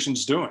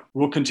administration's doing.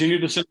 We'll continue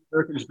to send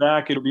Americans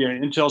back. It'll be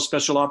an intel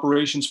special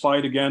operations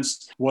fight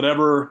against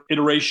whatever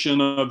iteration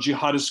of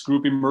jihadist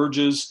group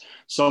emerges.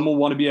 Some will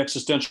want to be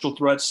existential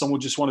threats. Some will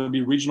just want to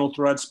be regional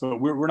threats, but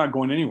we're not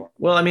going anywhere.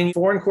 Well, I mean,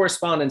 foreign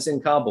correspondents in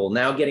Kabul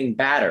now getting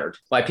battered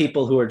by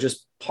people who are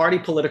just party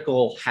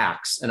political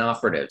hacks and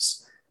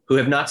operatives who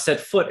have not set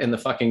foot in the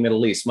fucking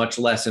Middle East, much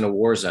less in a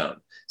war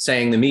zone,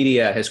 saying the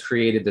media has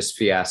created this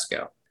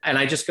fiasco. And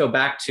I just go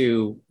back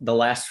to the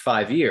last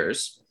 5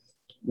 years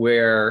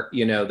where,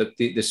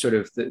 the sort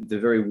of the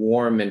very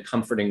warm and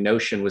comforting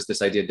notion was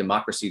this idea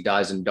democracy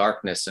dies in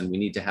darkness and we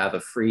need to have a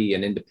free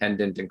and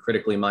independent and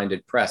critically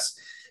minded press.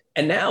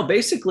 And now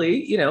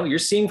basically, you're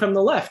seeing from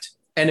the left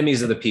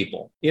enemies of the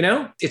people.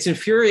 It's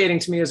infuriating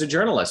to me as a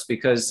journalist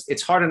because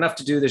it's hard enough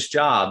to do this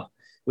job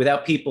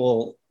without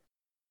people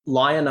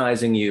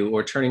lionizing you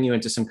or turning you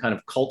into some kind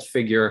of cult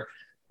figure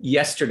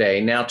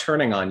yesterday, now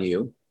turning on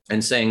you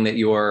and saying that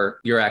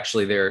you're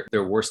actually their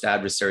worst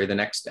adversary the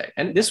next day.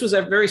 And this was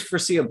very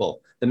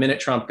foreseeable the minute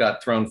Trump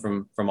got thrown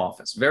from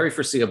office. Very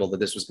foreseeable that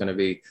this was going to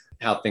be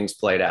how things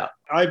played out.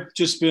 I've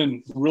just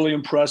been really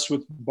impressed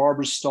with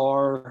Barbara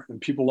Starr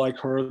and people like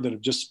her that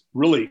have just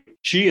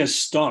she has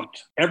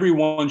stumped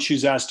everyone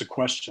she's asked a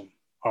question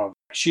of.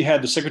 She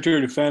had the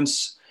Secretary of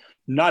Defense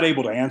not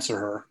able to answer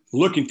her,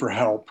 looking for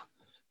help.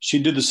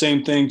 She did the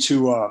same thing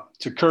to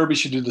Kirby.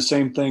 She did the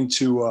same thing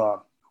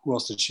to who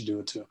else did she do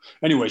it to?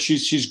 Anyway,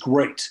 she's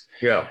great.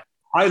 Yeah.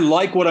 I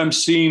like what I'm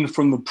seeing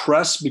from the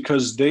press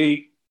because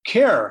they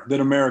care that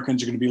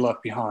Americans are going to be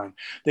left behind.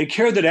 They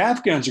care that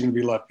Afghans are going to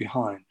be left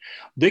behind.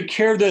 They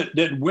care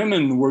that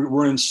women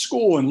were in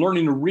school and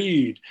learning to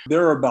read.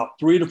 There are about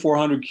 300 to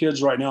 400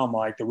 kids right now,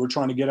 Mike, that we're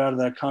trying to get out of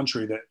that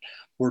country that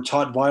were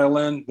taught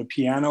violin, the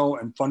piano,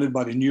 and funded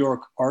by the New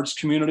York arts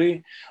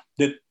community,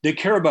 that they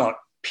care about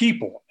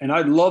people. And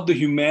I love the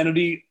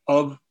humanity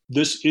of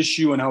this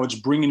issue and how it's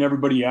bringing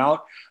everybody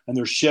out, and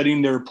they're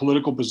shedding their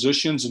political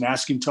positions and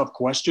asking tough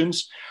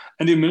questions.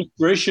 And the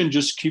administration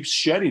just keeps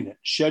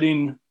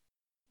shedding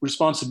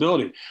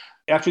responsibility.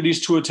 After these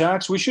two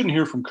attacks, we shouldn't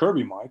hear from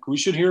Kirby, Mike. We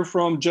should hear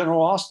from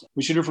General Austin.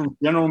 We should hear from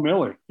General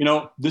Milley.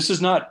 This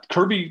is not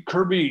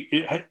Kirby.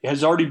 It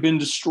has already been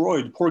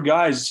destroyed. The poor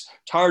guy's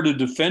tired of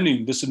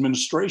defending this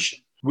administration.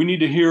 We need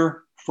to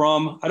hear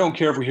from, I don't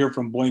care if we hear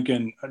from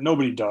Blinken.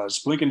 Nobody does.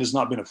 Blinken has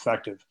not been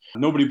effective.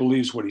 Nobody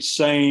believes what he's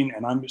saying,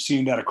 and I'm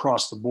seeing that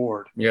across the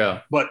board.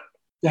 Yeah. But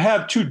to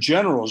have two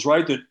generals,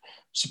 right, that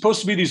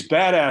supposed to be these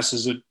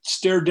badasses that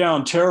stared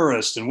down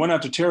terrorists and went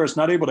after terrorists,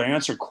 not able to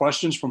answer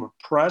questions from a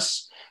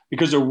press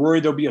because they're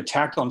worried they'll be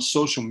attacked on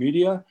social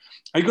media.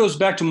 It goes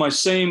back to my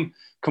same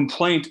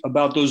complaint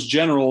about those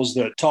generals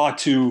that talk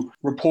to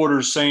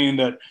reporters saying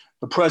that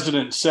the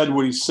president said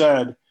what he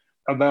said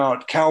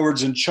about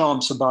cowards and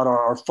chumps, about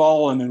our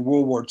fallen in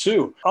World War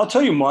II. I'll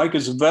tell you, Mike,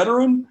 as a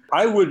veteran,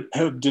 I would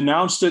have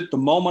denounced it the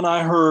moment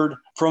I heard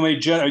from a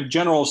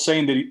general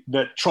saying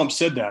that Trump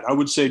said that. I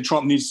would say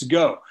Trump needs to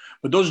go.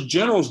 But those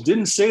generals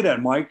didn't say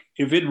that, Mike.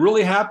 If it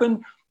really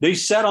happened, they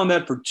sat on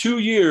that for 2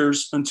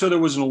 years until there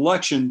was an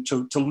election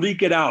to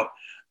leak it out.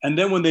 And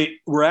then when they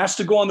were asked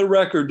to go on the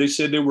record, they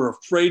said they were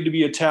afraid to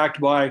be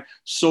attacked by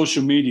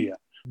social media.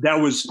 That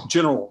was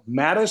General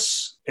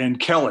Mattis and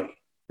Kelly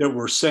that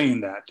were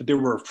saying that they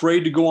were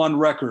afraid to go on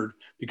record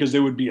because they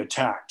would be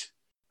attacked.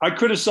 I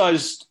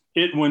criticized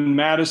it when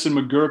Mattis and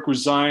McGurk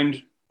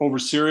resigned over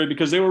Syria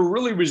because they were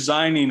really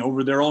resigning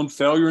over their own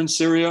failure in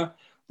Syria.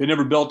 They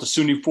never built the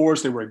Sunni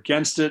force. They were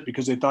against it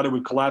because they thought it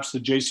would collapse the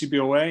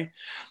JCPOA.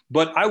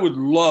 But I would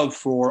love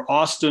for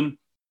Austin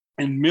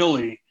and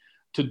Milley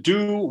to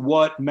do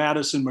what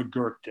Mattis and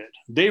McGurk did.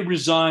 They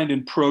resigned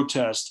in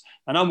protest,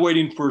 and I'm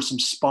waiting for some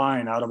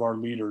spine out of our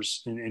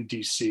leaders in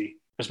D.C.,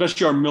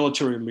 especially our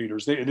military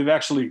leaders. They've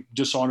actually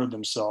dishonored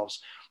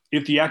themselves.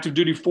 If the active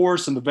duty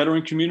force and the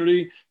veteran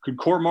community could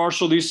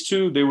court-martial these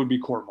two, they would be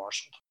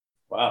court-martialed.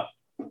 Wow.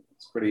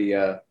 It's pretty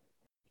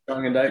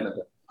strong indictment.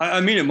 I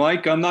mean it,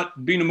 Mike. I'm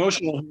not being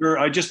emotional here.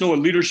 I just know what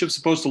leadership's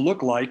supposed to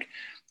look like.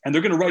 And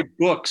they're going to write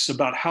books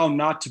about how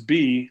not to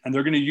be. And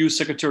they're going to use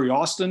Secretary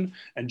Austin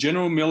and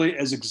General Milley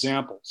as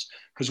examples.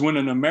 Because when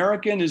an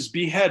American is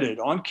beheaded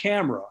on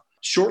camera,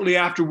 shortly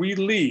after we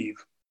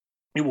leave,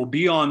 it will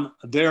be on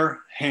their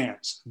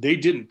hands. They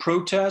didn't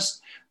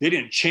protest. They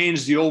didn't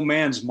change the old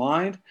man's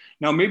mind.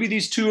 Now, maybe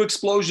these two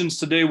explosions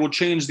today will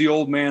change the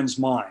old man's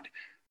mind.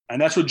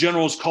 And that's what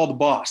generals call the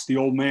boss, the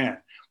old man.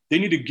 They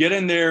need to get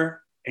in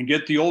there and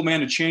get the old man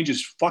to change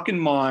his fucking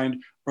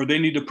mind, or they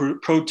need to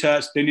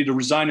protest. They need to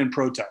resign and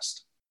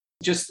protest.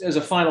 Just as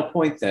a final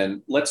point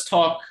then, let's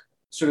talk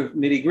sort of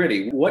nitty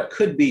gritty. What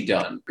could be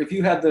done? If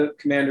you had the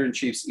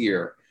commander-in-chief's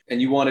ear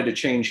and you wanted to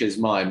change his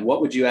mind,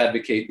 what would you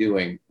advocate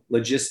doing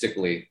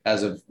logistically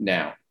as of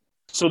now?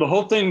 So the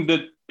whole thing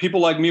that people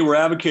like me were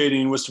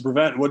advocating was to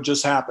prevent what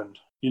just happened.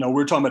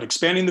 We're talking about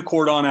expanding the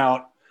cordon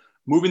out,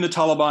 moving the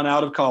Taliban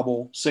out of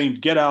Kabul,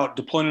 saying get out,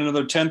 deploying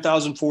another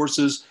 10,000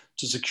 forces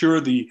to secure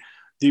the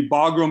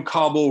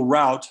Bagram-Kabul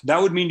route. That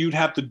would mean you'd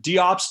have to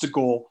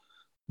de-obstacle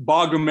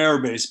Bagram Air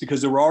Base because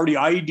there were already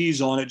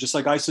IEDs on it, just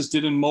like ISIS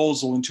did in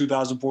Mosul in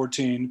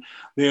 2014.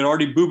 They had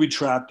already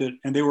booby-trapped it,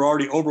 and they were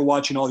already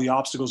overwatching all the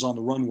obstacles on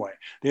the runway.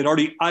 They had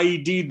already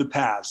IED'd the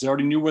paths. They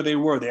already knew where they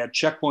were. They had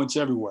checkpoints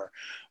everywhere.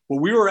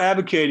 What we were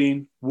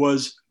advocating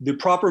was the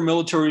proper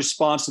military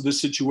response to this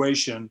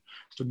situation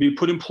to be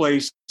put in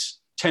place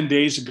 10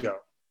 days ago.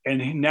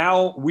 And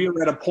now we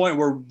are at a point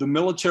where the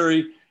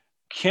military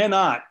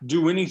cannot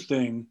do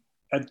anything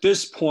at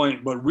this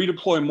point but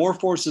redeploy more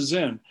forces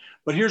in.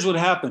 But here's what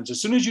happens.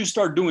 As soon as you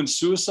start doing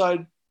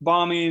suicide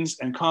bombings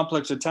and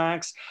complex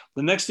attacks,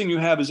 the next thing you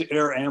have is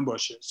air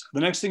ambushes.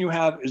 The next thing you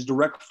have is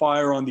direct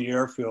fire on the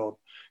airfield,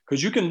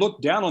 because you can look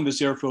down on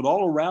this airfield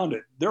all around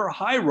it. There are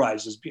high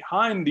rises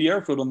behind the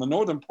airfield on the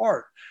northern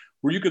part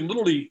where you can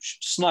literally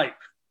snipe,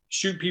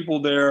 shoot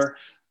people there,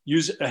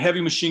 use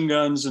heavy machine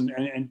guns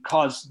and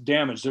cause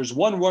damage. There's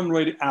one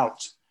runway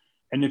out.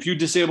 And if you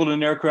disabled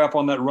an aircraft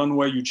on that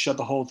runway, you'd shut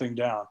the whole thing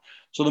down.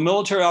 So the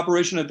military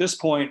operation at this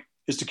point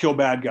is to kill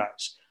bad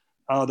guys.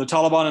 The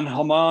Taliban in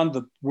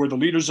Helmand, where the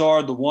leaders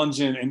are, the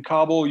ones in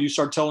Kabul, you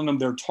start telling them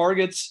they're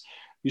targets.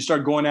 You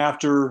start going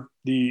after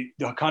the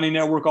Haqqani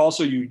network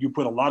also. You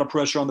put a lot of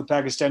pressure on the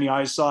Pakistani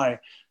ISI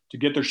to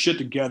get their shit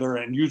together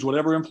and use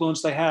whatever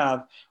influence they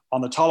have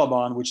on the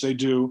Taliban, which they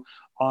do,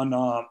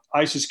 on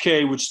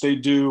ISIS-K, which they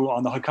do,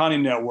 on the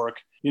Haqqani network.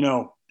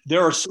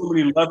 There are so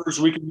many levers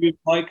we can use,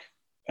 Mike,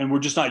 and we're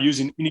just not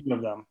using any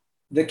of them.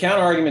 The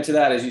counter argument to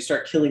that is you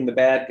start killing the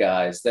bad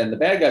guys, then the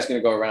bad guy's going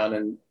to go around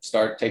and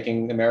start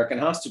taking American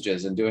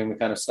hostages and doing the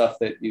kind of stuff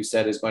that you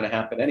said is going to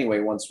happen anyway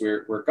once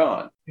we're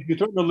gone. If you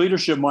threaten the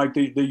leadership, Mike,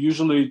 they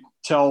usually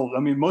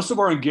most of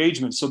our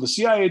engagements. So the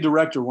CIA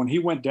director, when he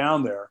went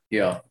down there,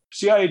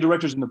 CIA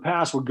directors in the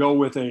past would go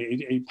with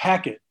a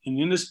packet. And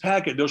in this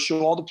packet, they'll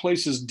show all the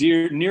places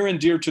near and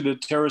dear to the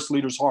terrorist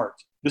leader's heart.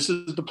 This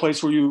is the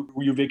place where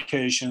you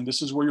vacation.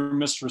 This is where your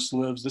mistress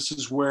lives. This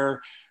is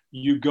where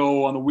you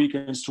go on the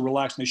weekends to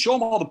relax. And they show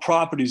them all the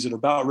properties that are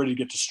about ready to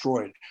get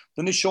destroyed.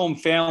 Then they show them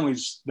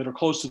families that are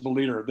close to the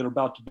leader that are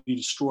about to be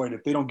destroyed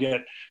if they don't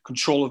get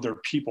control of their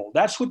people.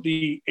 That's what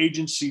the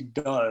agency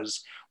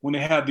does when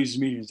they have these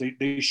meetings.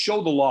 They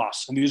show the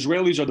loss, and the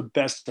Israelis are the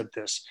best at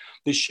this.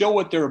 They show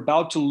what they're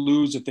about to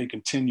lose if they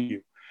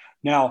continue.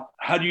 Now,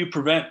 how do you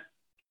prevent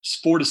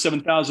 4,000 to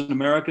 7,000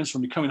 Americans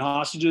from becoming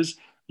hostages?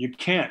 You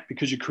can't,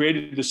 because you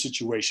created this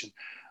situation.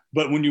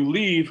 But when you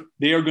leave,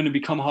 they are going to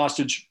become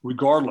hostage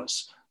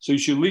regardless. So you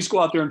should at least go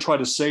out there and try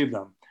to save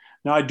them.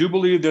 Now, I do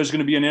believe there's going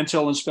to be an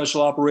intel and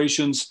special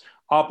operations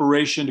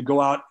operation to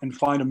go out and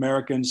find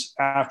Americans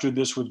after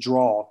this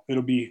withdrawal.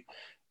 It'll be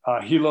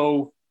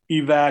helo,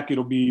 evac.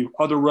 It'll be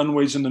other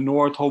runways in the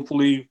north,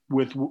 hopefully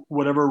with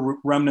whatever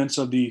remnants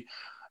of the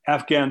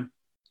Afghan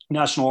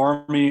National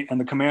Army and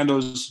the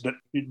commandos that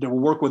will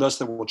work with us,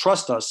 that will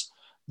trust us.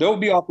 There will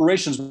be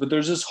operations, but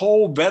there's this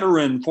whole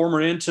veteran,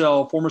 former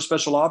intel, former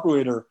special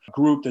operator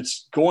group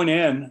that's going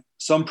in,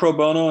 some pro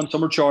bono and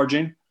some are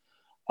charging,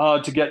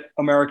 to get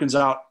Americans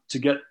out, to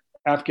get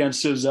Afghan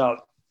civs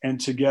out, and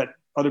to get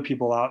other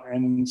people out.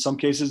 And in some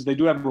cases, they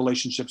do have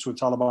relationships with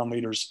Taliban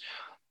leaders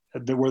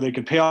where they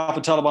can pay off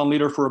a Taliban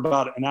leader for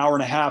about an hour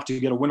and a half to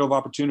get a window of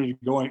opportunity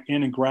to go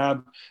in and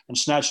grab and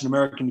snatch an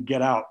American to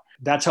get out.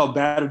 That's how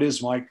bad it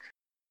is, Mike.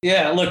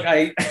 Yeah, look,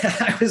 I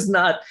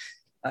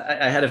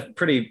I had a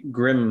pretty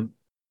grim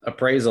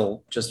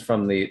appraisal just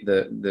from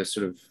the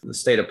sort of the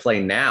state of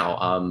play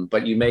now.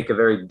 But you make a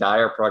very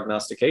dire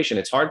prognostication.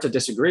 It's hard to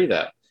disagree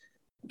that,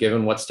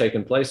 given what's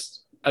taken place.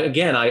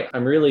 Again,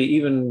 I'm really,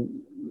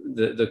 even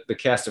the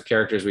cast of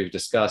characters we've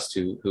discussed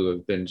who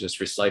have been just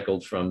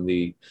recycled from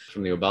the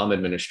Obama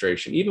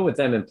administration, even with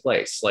them in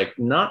place, like,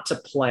 not to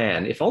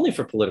plan, if only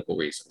for political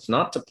reasons,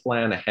 not to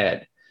plan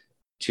ahead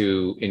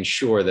to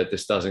ensure that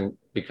this doesn't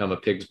become a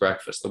pig's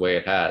breakfast the way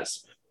it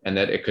has, and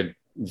that it could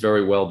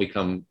very well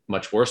become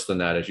much worse than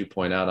that, as you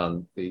point out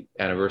on the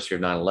anniversary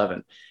of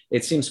 9/11.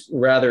 It seems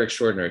rather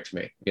extraordinary to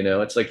me. You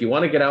know, it's like, you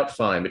want to get out,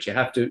 fine, but you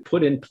have to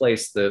put in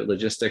place the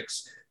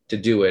logistics to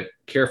do it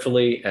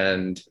carefully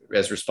and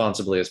as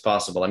responsibly as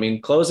possible. I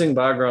mean, closing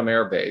Bagram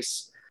Air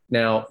Base,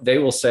 now they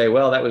will say,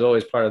 well, that was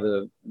always part of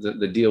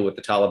the deal with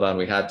the Taliban.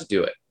 We had to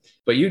do it.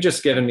 But you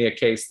just given me a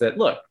case that,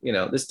 look, you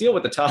know, this deal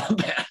with the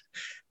Taliban,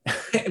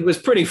 it was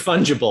pretty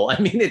fungible.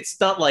 I mean, it's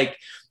not like,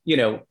 you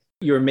know,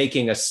 you're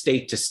making a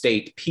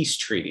state-to-state peace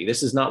treaty.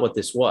 This is not what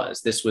this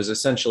was. This was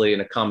essentially an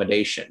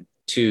accommodation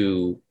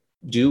to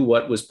do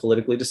what was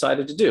politically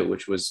decided to do,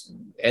 which was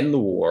end the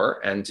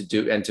war and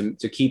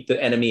to keep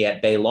the enemy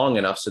at bay long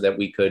enough so that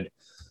we could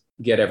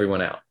get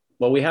everyone out.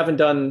 Well, we haven't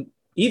done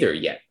either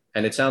yet.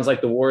 And it sounds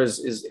like the war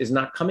is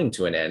not coming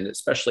to an end,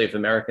 especially if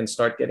Americans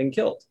start getting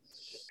killed.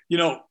 You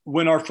know,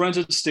 when our friends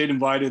at State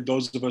invited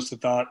those of us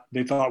that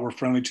thought were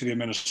friendly to the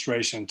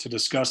administration to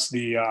discuss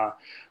the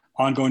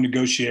ongoing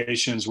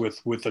negotiations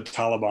with the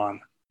Taliban,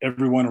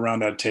 everyone around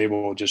that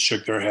table just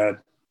shook their head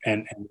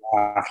and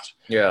laughed.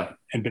 Yeah.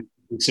 And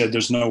said,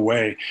 there's no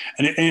way.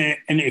 And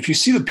if you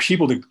see the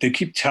people that they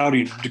keep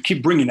touting, to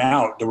keep bringing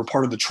out that were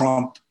part of the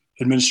Trump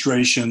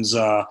administration's,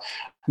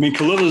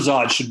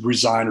 Khalilzad should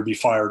resign or be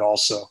fired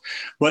also.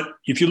 But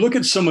if you look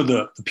at some of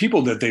the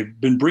people that they've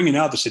been bringing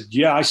out, they said,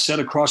 yeah, I sat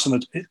across from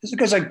this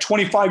guy's like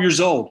 25 years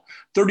old,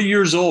 30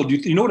 years old.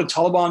 You know what a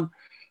Taliban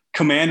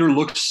commander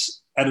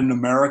looks at an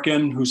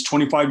American who's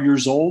 25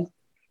 years old?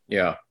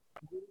 Yeah.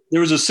 There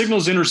was a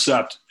signals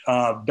intercept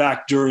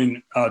back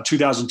during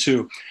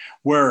 2002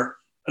 where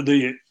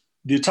the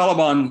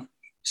Taliban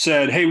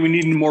said, hey, we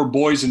need more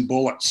boys and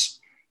bullets.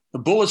 The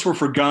bullets were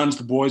for guns.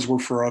 The boys were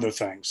for other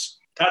things.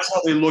 That's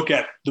how they look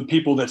at the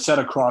people that sat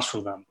across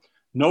from them.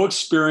 No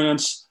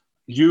experience,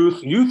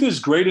 youth. Youth is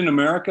great in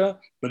America,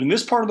 but in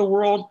this part of the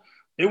world,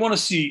 they want to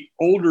see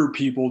older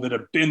people that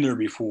have been there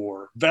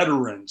before,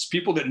 veterans,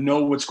 people that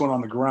know what's going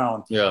on the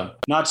ground. Yeah.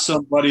 Not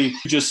somebody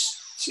who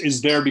just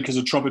is there because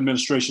the Trump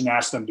administration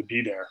asked them to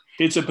be there.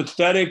 It's a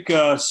pathetic,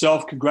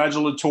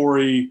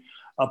 self-congratulatory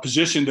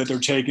position that they're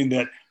taking,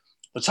 that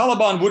the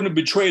Taliban wouldn't have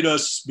betrayed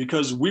us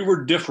because we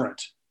were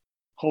different.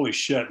 Holy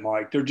shit,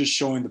 Mike. They're just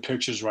showing the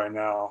pictures right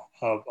now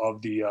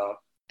of the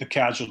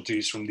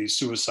casualties from these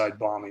suicide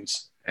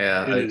bombings.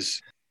 Yeah.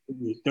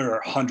 There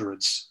are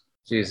hundreds.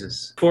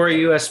 Jesus. 4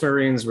 U.S.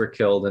 Marines were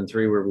killed and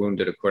 3 were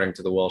wounded, according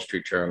to the Wall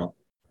Street Journal.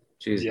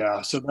 Jesus.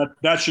 Yeah, so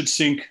that should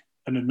sink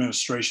an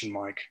administration,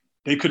 Mike.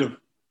 They could have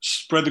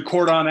spread the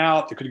cordon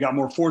out. They could have got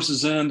more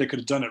forces in. They could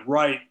have done it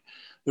right.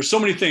 There's so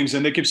many things.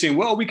 And they keep saying,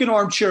 well, we can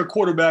armchair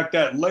quarterback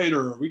that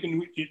later.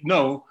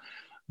 No,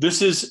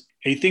 this is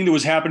a thing that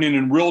was happening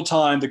in real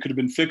time that could have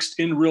been fixed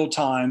in real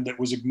time that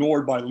was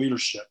ignored by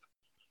leadership.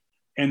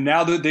 And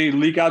now that they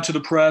leak out to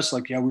the press,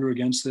 like, yeah, we were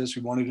against this.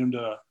 We wanted him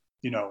to,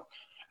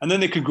 and then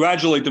they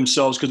congratulate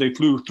themselves because they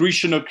flew 3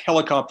 Chinook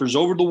helicopters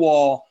over the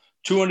wall,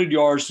 200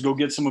 yards to go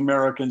get some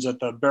Americans at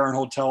the Barron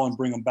Hotel and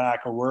bring them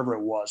back or wherever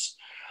it was.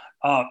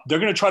 They're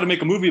going to try to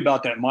make a movie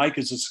about that, Mike.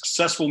 It's a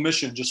successful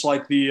mission, just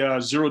like the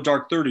Zero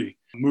Dark 30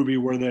 movie,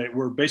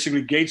 where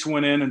basically Gates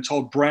went in and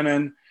told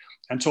Brennan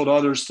and told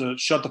others to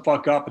shut the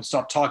fuck up and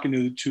stop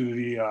talking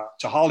to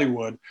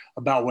Hollywood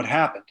about what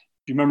happened.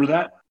 Do you remember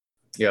that?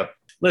 Yeah.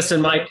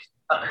 Listen, Mike,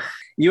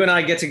 you and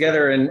I get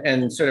together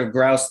and sort of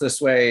grouse this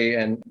way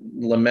and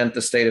lament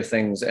the state of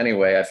things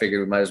anyway. I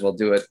figured we might as well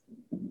do it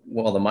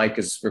while the mic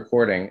is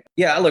recording.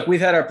 Yeah, look,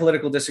 we've had our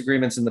political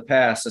disagreements in the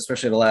past,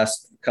 especially the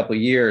last couple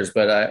of years.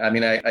 But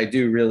I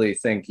do really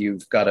think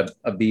you've got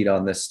a beat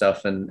on this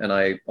stuff. And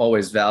I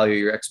always value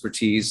your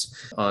expertise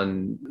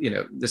on,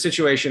 the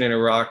situation in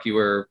Iraq. You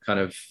were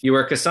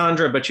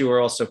Cassandra, but you were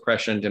also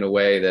prescient in a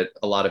way that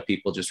a lot of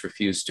people just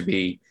refuse to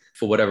be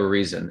for whatever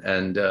reason.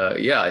 And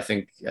I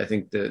think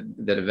that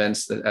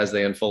events that as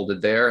they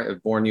unfolded there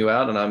have borne you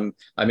out. And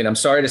I'm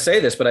sorry to say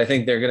this, but I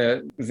think they're going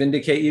to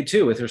vindicate you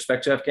too with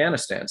respect to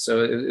Afghanistan.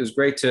 So it was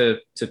great to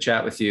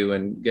chat with you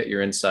and get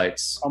your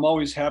insights. I'm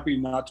always happy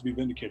not to be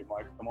vindicated,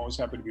 Mike. I'm always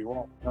happy to be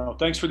wrong.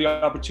 Thanks for the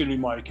opportunity,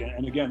 Mike.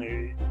 And again,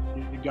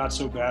 it got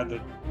so bad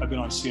that I've been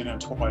on CNN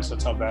twice.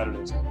 That's how bad it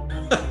is.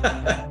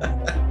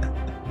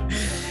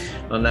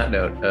 On that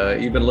note,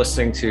 you've been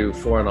listening to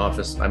Foreign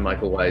Office. I'm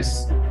Michael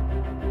Weiss.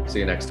 See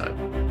you next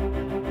time.